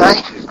gone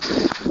today,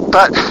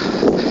 but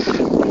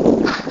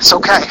it's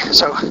okay.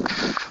 So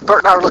Bert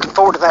and I are looking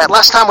forward to that.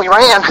 Last time we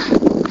ran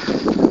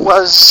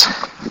was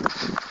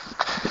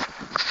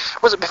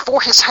it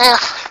before his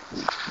half,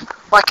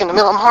 like in the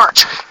middle of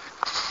March,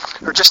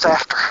 or just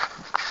after?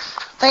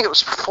 I think it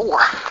was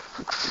before.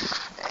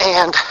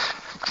 And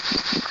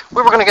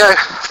we were going to go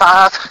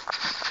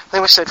 5,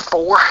 then we said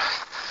 4,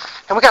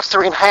 and we got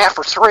 3.5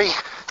 or 3.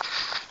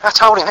 I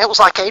told him it was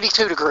like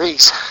 82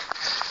 degrees,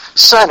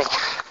 sunny,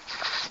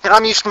 and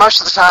I'm used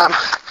most of the time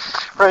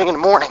running in the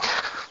morning.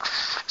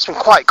 It's been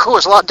quite cool.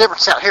 There's a lot of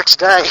difference out here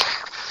today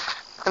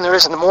than there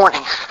is in the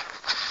morning.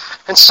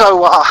 And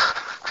so,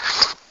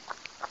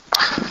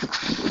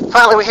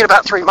 finally we hit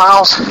about 3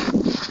 miles,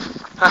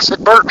 and I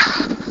said, Bert,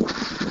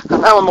 I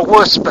know I'm a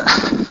wuss, but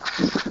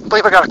I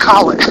believe I got to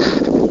call it.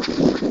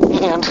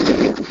 And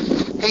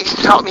he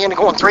talked me into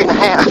going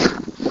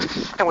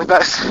 3.5, and we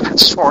both,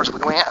 that's as far as we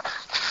went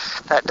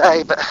that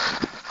day. But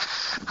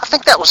I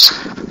think that was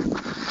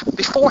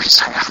before his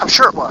half, I'm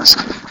sure it was.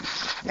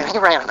 And he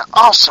ran an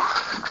awesome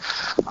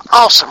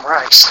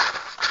race.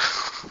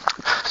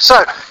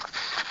 So,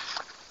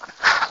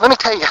 let me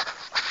tell you,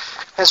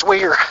 as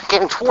we are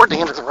getting toward the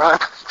end of the run,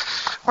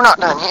 we're not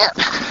done yet.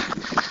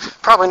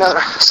 Probably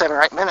another 7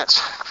 or 8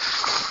 minutes.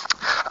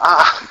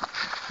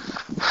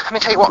 Let me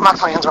tell you what my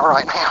plans are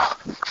right now.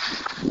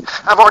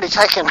 I've already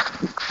taken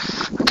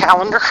a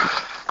calendar.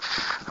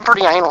 I'm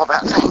pretty anal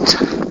about things.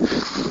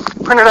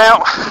 Printed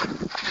out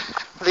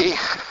the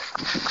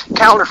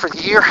calendar for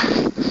the year.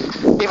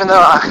 Even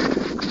though I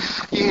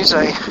use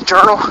a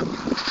journal,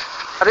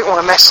 I didn't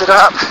want to mess it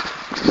up.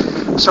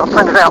 So I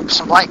printed out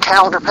some blank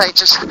calendar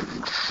pages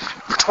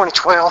for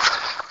 2012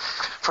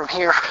 from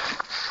here,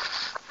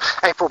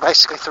 April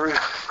basically through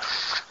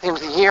the end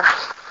of the year.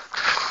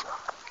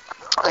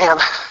 And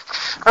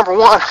number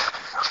one,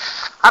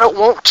 I don't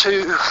want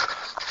to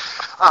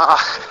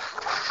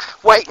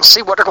wait and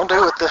see what they're going to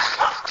do with the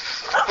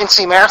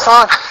NC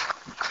Marathon.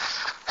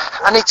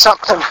 I need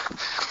something,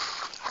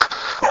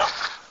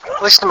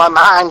 at least in my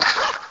mind,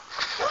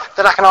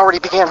 that I can already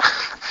begin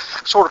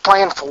sort of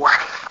plan for.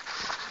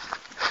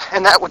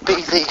 And that would be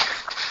the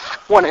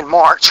one in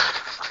March.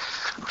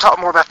 We'll talk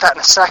more about that in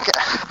a second.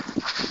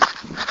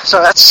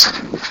 So that's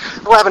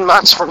 11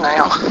 months from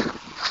now.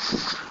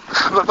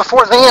 But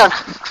before then,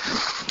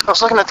 I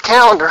was looking at the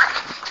calendar,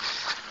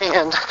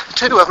 and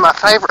 2 of my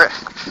favorite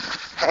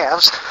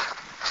halves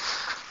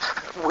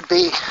would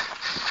be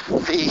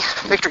the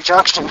Victory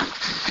Junction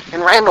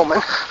in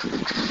Randleman,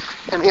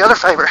 and the other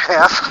favorite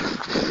half,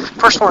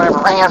 first one I ever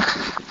ran,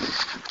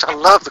 which I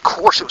love the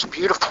course, it was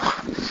beautiful,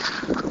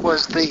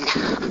 was the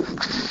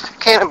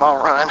Cannonball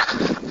Run,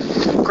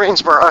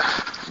 Greensboro,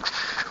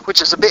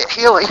 which is a bit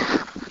hilly.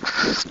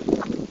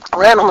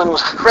 Randleman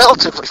was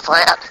relatively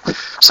flat,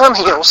 some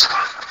hills,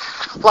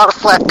 a lot of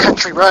flat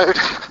country road.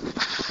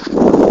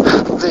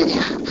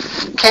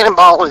 The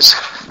Cannonball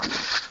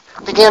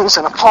begins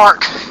in a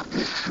park,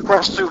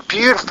 runs through a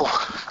beautiful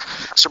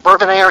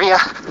suburban area,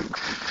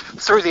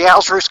 through the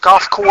Owls Roost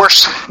Golf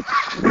Course,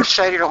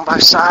 shaded on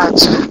both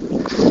sides.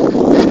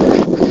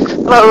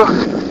 Hello,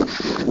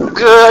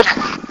 good,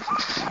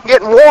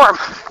 getting warm,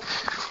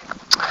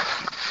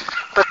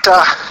 but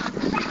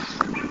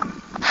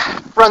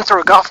run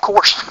through a golf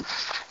course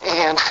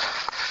and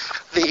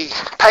the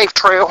paved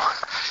trail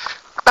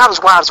about as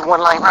wide as a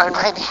one-lane road,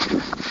 maybe.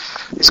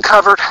 It's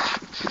covered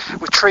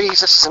with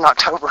trees. This is in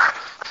October.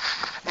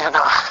 And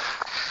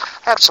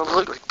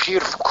absolutely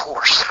beautiful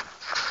course.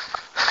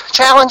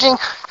 Challenging,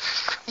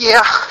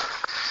 yeah,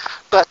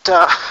 but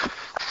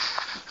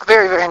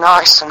very, very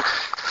nice. And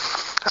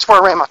that's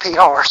where I ran my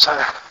PR, so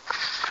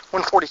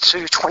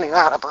 1:42.29,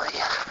 I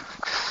believe.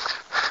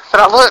 But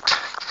I looked,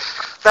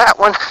 that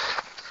one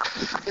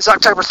is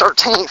October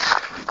 13th.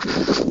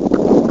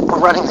 We're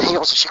running the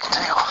hills, as you can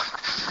tell.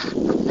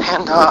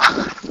 And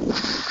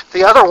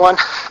the other one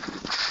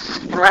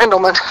in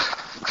Randleman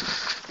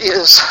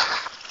is,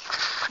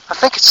 I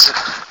think it's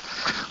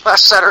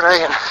last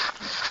Saturday in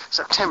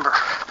September.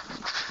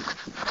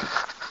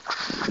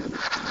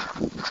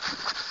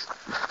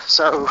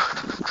 So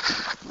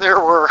there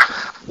were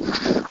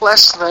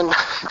less than,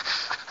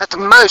 at the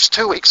most,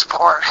 2 weeks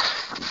apart.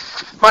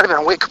 Might have been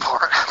a week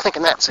apart. I'm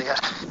thinking that's it.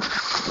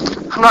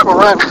 I'm not going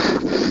to run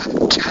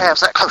two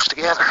halves that close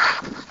together.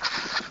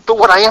 But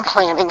what I am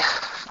planning,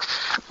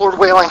 Lord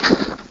willing,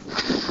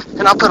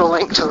 and I'll put a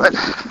link to it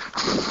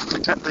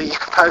at the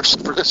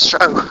post for this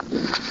show,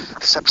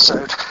 this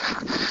episode.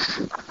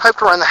 Hope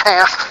to run the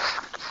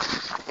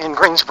half in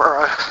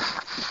Greensboro,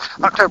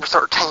 October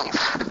 13th.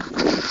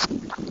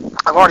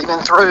 I've already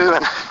been through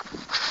and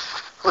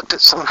looked at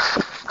some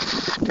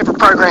different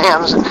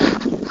programs and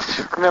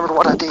remembered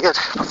what I did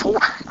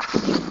before.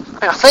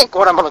 And I think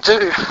what I'm going to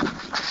do,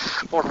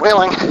 Lord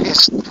willing,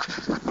 is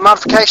a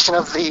modification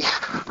of the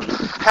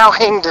Hal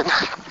Hingdon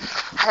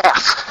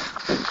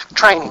half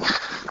training.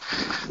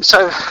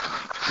 So,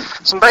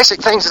 some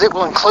basic things that it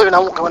will include, and I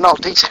won't go into all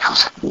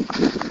details,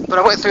 but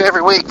I went through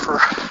every week for a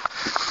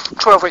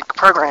 12-week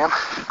program,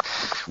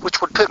 which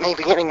would put me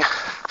beginning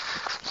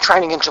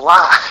training in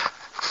July.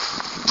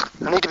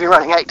 I need to be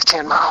running 8 to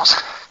 10 miles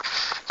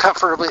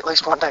comfortably at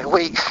least one day a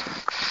week,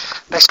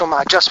 based on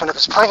my adjustment of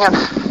this plan.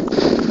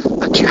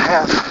 But you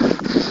have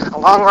a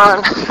long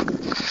run,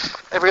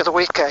 every other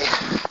week a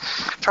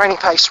training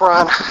pace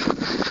run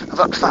of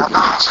up to 5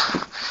 miles.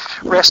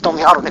 Rest on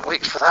the alternate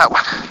weeks for that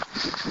one.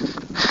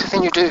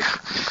 Then you do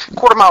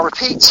quarter-mile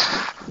repeats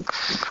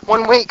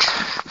 1 week,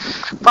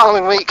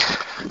 following week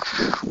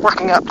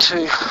working up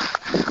to,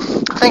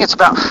 I think it's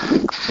about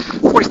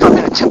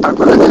 45-minute tempo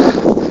run.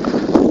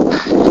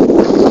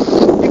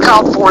 It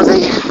called for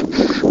the,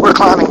 we're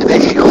climbing the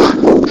big hill,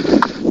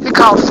 it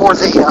called for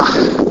the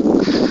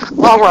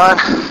long run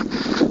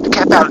to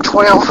cap out at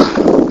 12.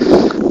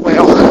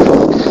 Well,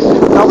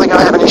 I don't think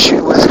I have an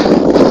issue with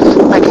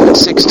making it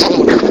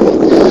 16.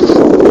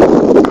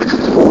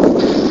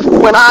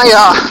 When I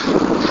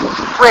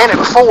ran it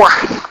before,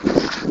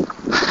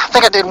 I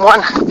think I did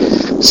one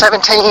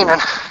 17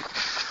 and a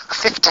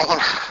 15,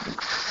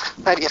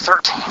 maybe a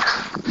 13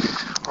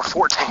 or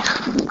 14.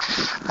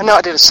 I know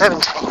I did a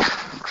 17.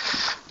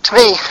 To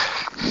me,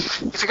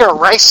 if you're going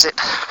to race it,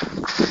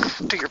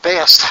 do your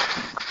best,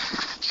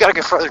 you got to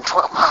go further than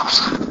 12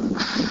 miles.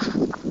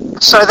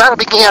 So that'll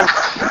begin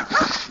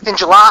in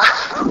July.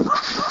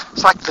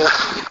 It's like the,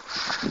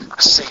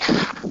 let's see,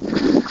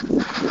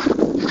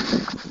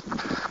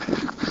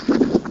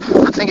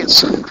 I think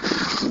it's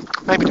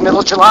maybe the middle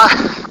of July.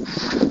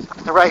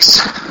 The race,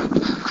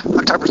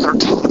 October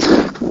 13th.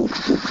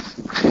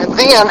 And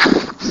then,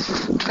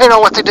 depending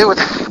on what they do with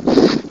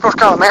the North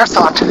Carolina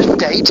Marathon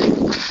date,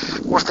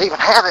 or if they even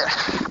have it,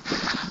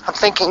 I'm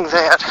thinking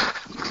that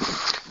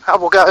I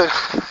will go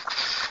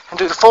and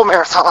do the full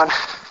marathon,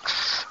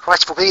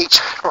 Wrightsville Beach,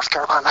 North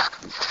Carolina,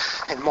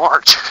 in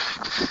March.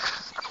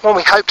 One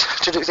we hoped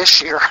to do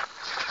this year,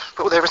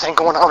 but with everything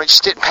going on, it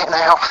just didn't pan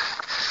out.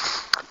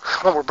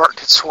 One where Burt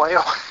did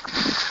swell.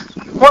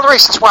 One of the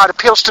reasons why it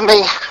appeals to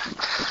me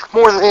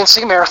more than the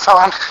NC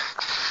Marathon,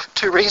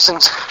 2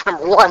 reasons.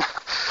 Number one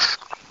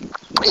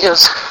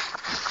is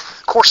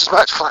the course is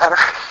much flatter.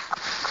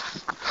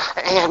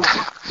 And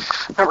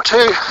number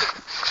 2,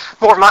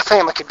 more of my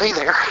family could be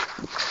there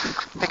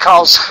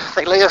because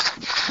they live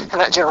in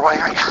that general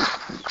area.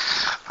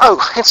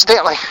 Oh,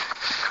 incidentally,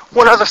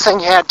 one other thing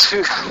you add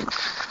to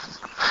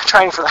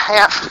training for the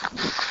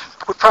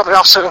half would probably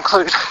also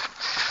include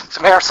the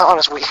marathon,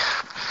 as we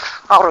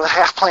alter the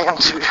half plan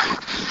to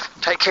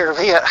take care of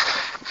it.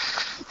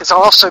 Is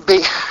I'll also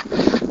be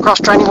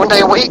cross-training 1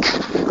 day a week,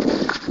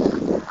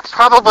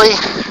 probably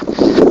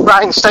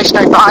riding the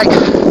stationary bike,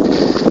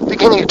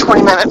 beginning at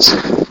 20 minutes,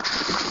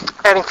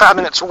 adding 5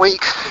 minutes a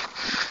week,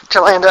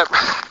 till I end up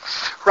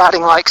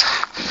riding like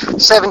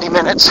 70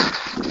 minutes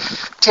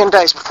 10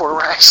 days before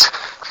a race.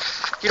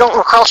 You don't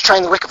want to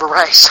cross-train the week of a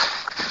race,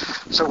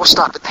 so we'll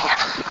stop it then.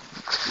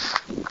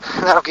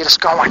 And that'll get us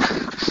going.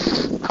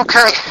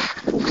 Okay,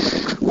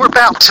 we're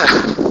about to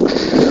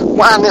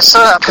wind this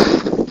up,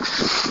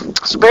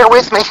 so bear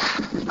with me.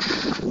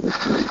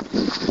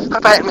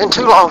 Hope I haven't been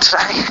too long today.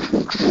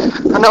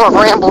 I know I've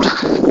rambled,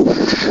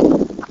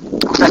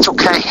 but that's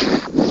okay,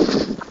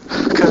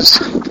 because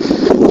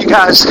you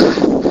guys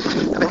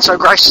have been so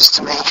gracious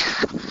to me,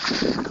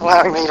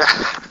 allowing me to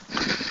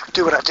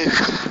do what I do.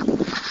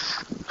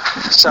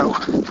 So,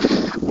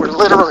 we're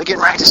literally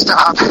getting ready to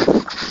stop.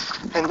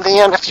 And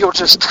then, if you'll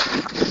just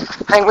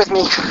hang with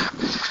me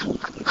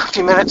a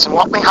few minutes and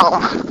walk me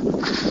home,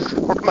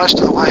 or most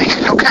of the way,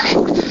 okay?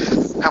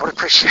 I would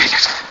appreciate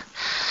it.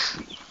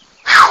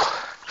 Whew.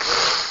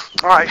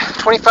 All right,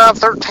 25,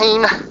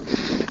 13,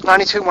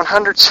 92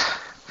 100s.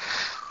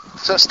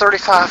 So it's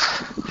 35,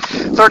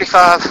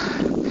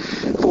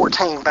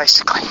 14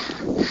 basically.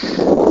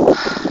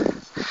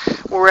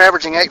 We were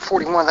averaging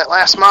 8:41 that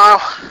last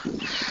mile,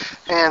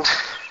 and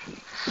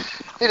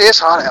it is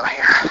hot out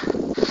here,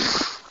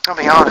 I'll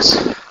be honest.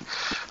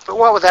 But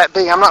what would that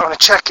be? I'm not going to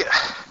check it.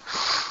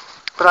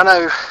 But I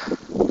know,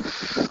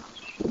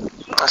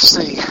 let's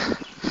see,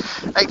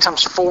 8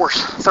 times 4 is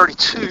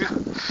 32,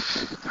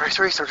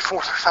 33,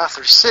 34, 35,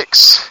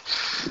 36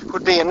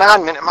 would be a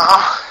 9-minute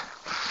mile.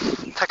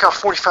 Take off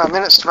 45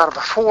 minutes divided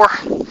by 4.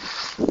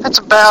 That's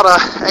about a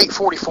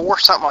 8:44,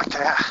 something like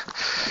that,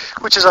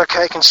 which is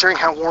okay considering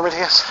how warm it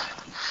is.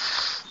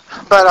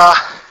 But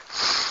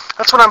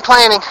that's what I'm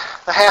planning,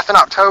 the half in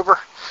October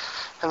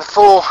and the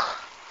full,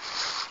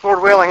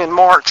 Lord willing, in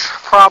March,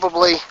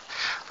 probably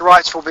the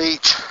Wrightsville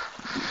Beach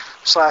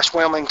 /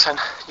 Wilmington.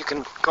 You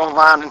can go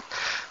online and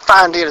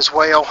find it as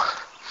well,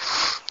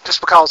 just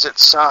because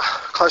it's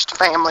close to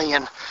family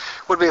and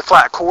would be a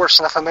flat course,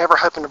 and if I'm ever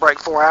hoping to break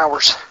 4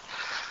 hours,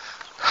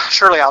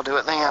 surely I'll do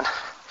it then.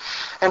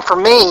 And for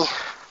me,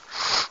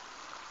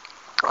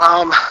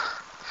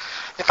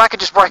 if I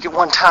could just break it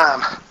one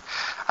time,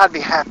 I'd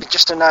be happy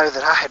just to know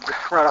that I had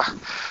run a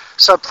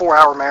sub 4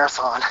 hour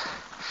marathon.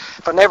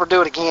 If I never do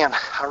it again,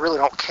 I really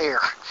don't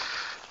care.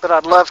 But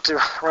I'd love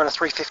to run a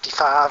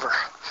 3:55 or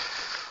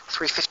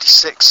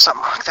 3:56,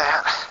 something like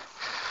that.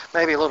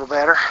 Maybe a little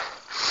better.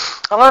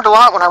 I learned a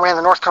lot when I ran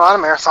the North Carolina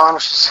Marathon,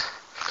 which is,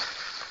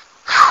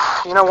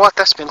 you know what,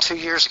 that's been 2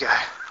 years ago.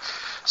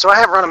 So I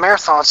haven't run a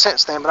marathon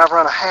since then, but I've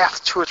run a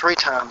half 2 or 3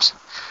 times.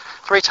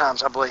 3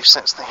 times, I believe,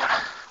 since then.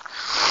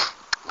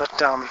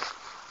 But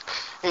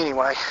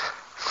anyway,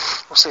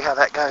 we'll see how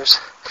that goes.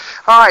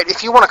 All right,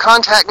 if you want to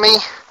contact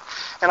me,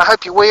 and I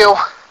hope you will,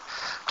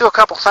 do a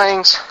couple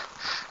things.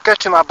 Go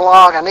to my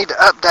blog. I need to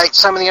update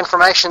some of the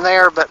information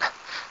there, but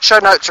show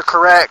notes are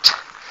correct.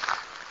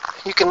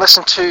 You can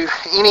listen to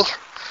any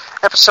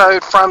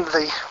episode from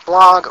the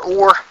blog,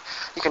 or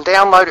you can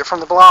download it from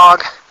the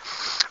blog,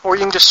 or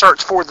you can just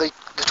search for the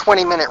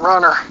 20-minute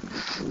runner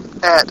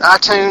at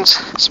iTunes.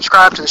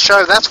 Subscribe to the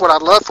show. That's what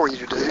I'd love for you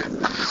to do.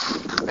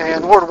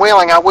 And Lord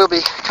willing, I will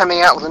be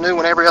coming out with a new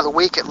one every other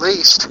week at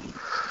least,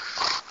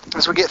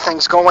 as we get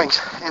things going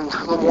in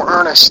a little more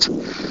earnest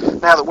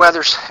now that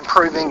weather's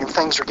improving and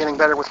things are getting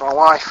better with my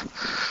wife.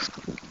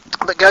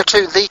 But go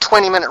to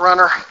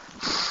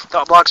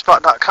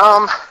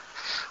the20minuterunner.blogspot.com.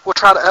 We'll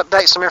try to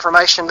update some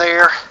information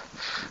there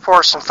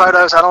for some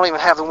photos. I don't even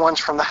have the ones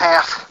from the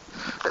half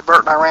that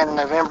Bert and I ran in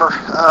November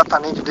up. I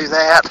need to do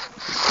that.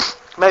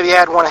 Maybe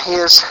add one of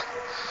his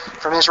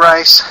from his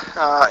race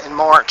in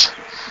March.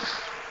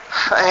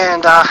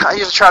 And I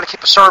usually try to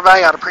keep a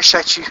survey. I'd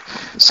appreciate you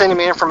sending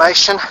me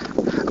information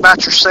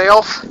about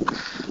yourself.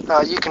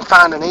 You can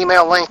find an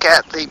email link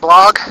at the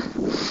blog,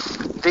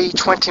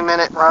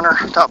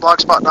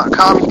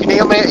 the20minuterunner.blogspot.com. You can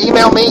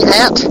email me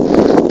at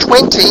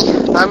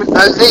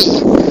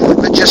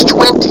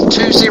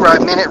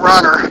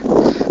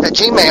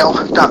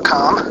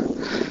 20minuterunner@gmail.com,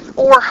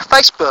 or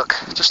Facebook.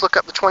 Just look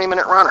up the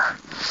 20-Minute Runner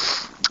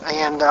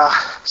and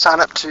sign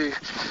up to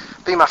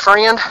be my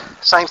friend.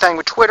 Same thing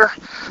with Twitter.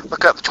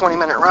 Look up the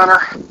 20-Minute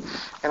Runner,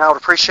 and I would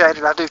appreciate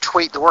it. I do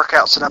tweet the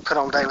workouts that I put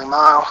on Daily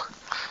Mile.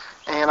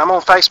 And I'm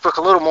on Facebook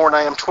a little more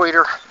than I am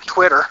Twitter,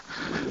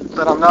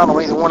 but I'm not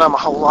on either one of them a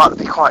whole lot, to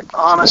be quite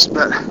honest.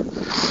 But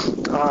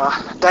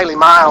Daily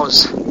Mile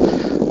is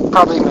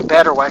probably even a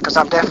better way, because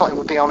I definitely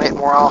would be on it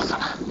more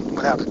often,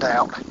 without a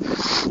doubt.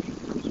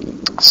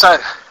 So,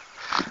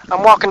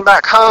 I'm walking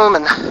back home,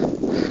 and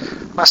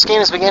my skin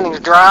is beginning to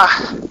dry.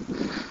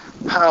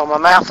 My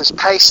mouth is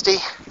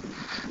pasty.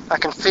 I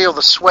can feel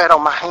the sweat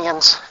on my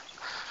hands.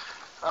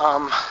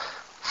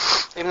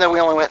 Even though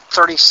we only went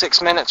 36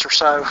 minutes or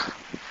so,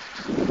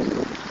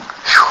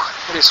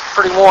 it is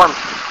pretty warm,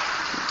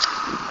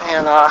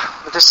 and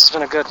but this has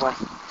been a good one.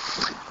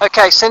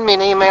 Okay, send me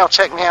an email,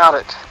 check me out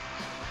at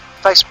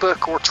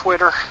Facebook or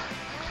Twitter,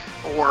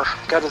 or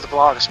go to the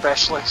blog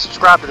especially.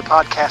 Subscribe to the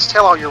podcast.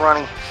 Tell all your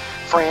running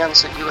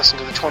friends that you listen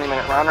to the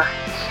 20-Minute Runner.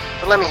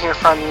 But let me hear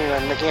from you,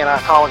 and again, I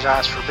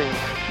apologize for being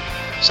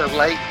so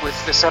late with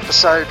this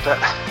episode, but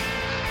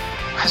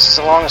this is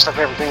the longest I've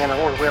ever been, and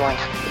Lord willing,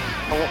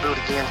 I won't do it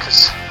again,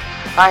 because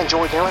I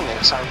enjoy doing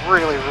this. I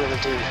really, really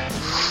do.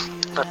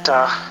 But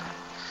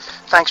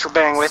thanks for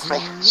bearing with me.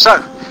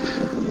 So,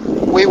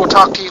 we will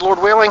talk to you, Lord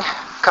willing,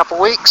 a couple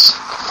weeks.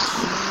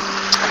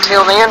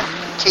 Until then,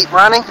 keep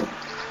running.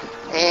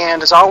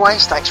 And as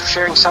always, thanks for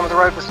sharing some of the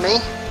road with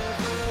me.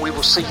 We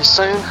will see you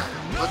soon.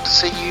 Look to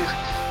see you,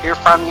 hear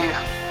from you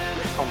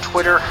on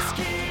Twitter,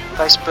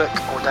 Facebook,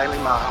 or Daily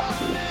Mile.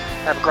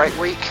 Have a great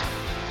week.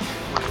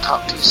 We will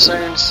talk to you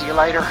soon. See you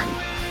later.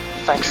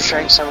 Thanks for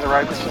sharing some of the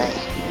road with me.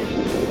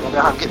 I'll go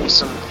home and get me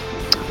some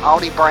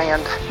Aldi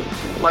brand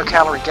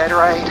low-calorie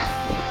Gatorade,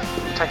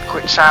 take a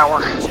quick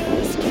shower,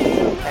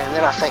 And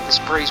then I think this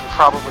breeze will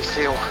probably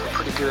feel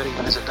pretty good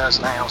even as it does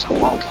now as I'm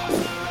walking.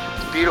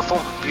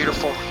 Beautiful,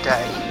 beautiful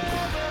day.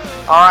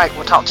 Alright,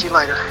 we'll talk to you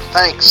later.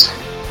 Thanks.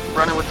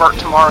 Running with Bert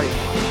tomorrow evening.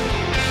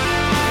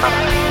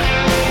 Bye-bye.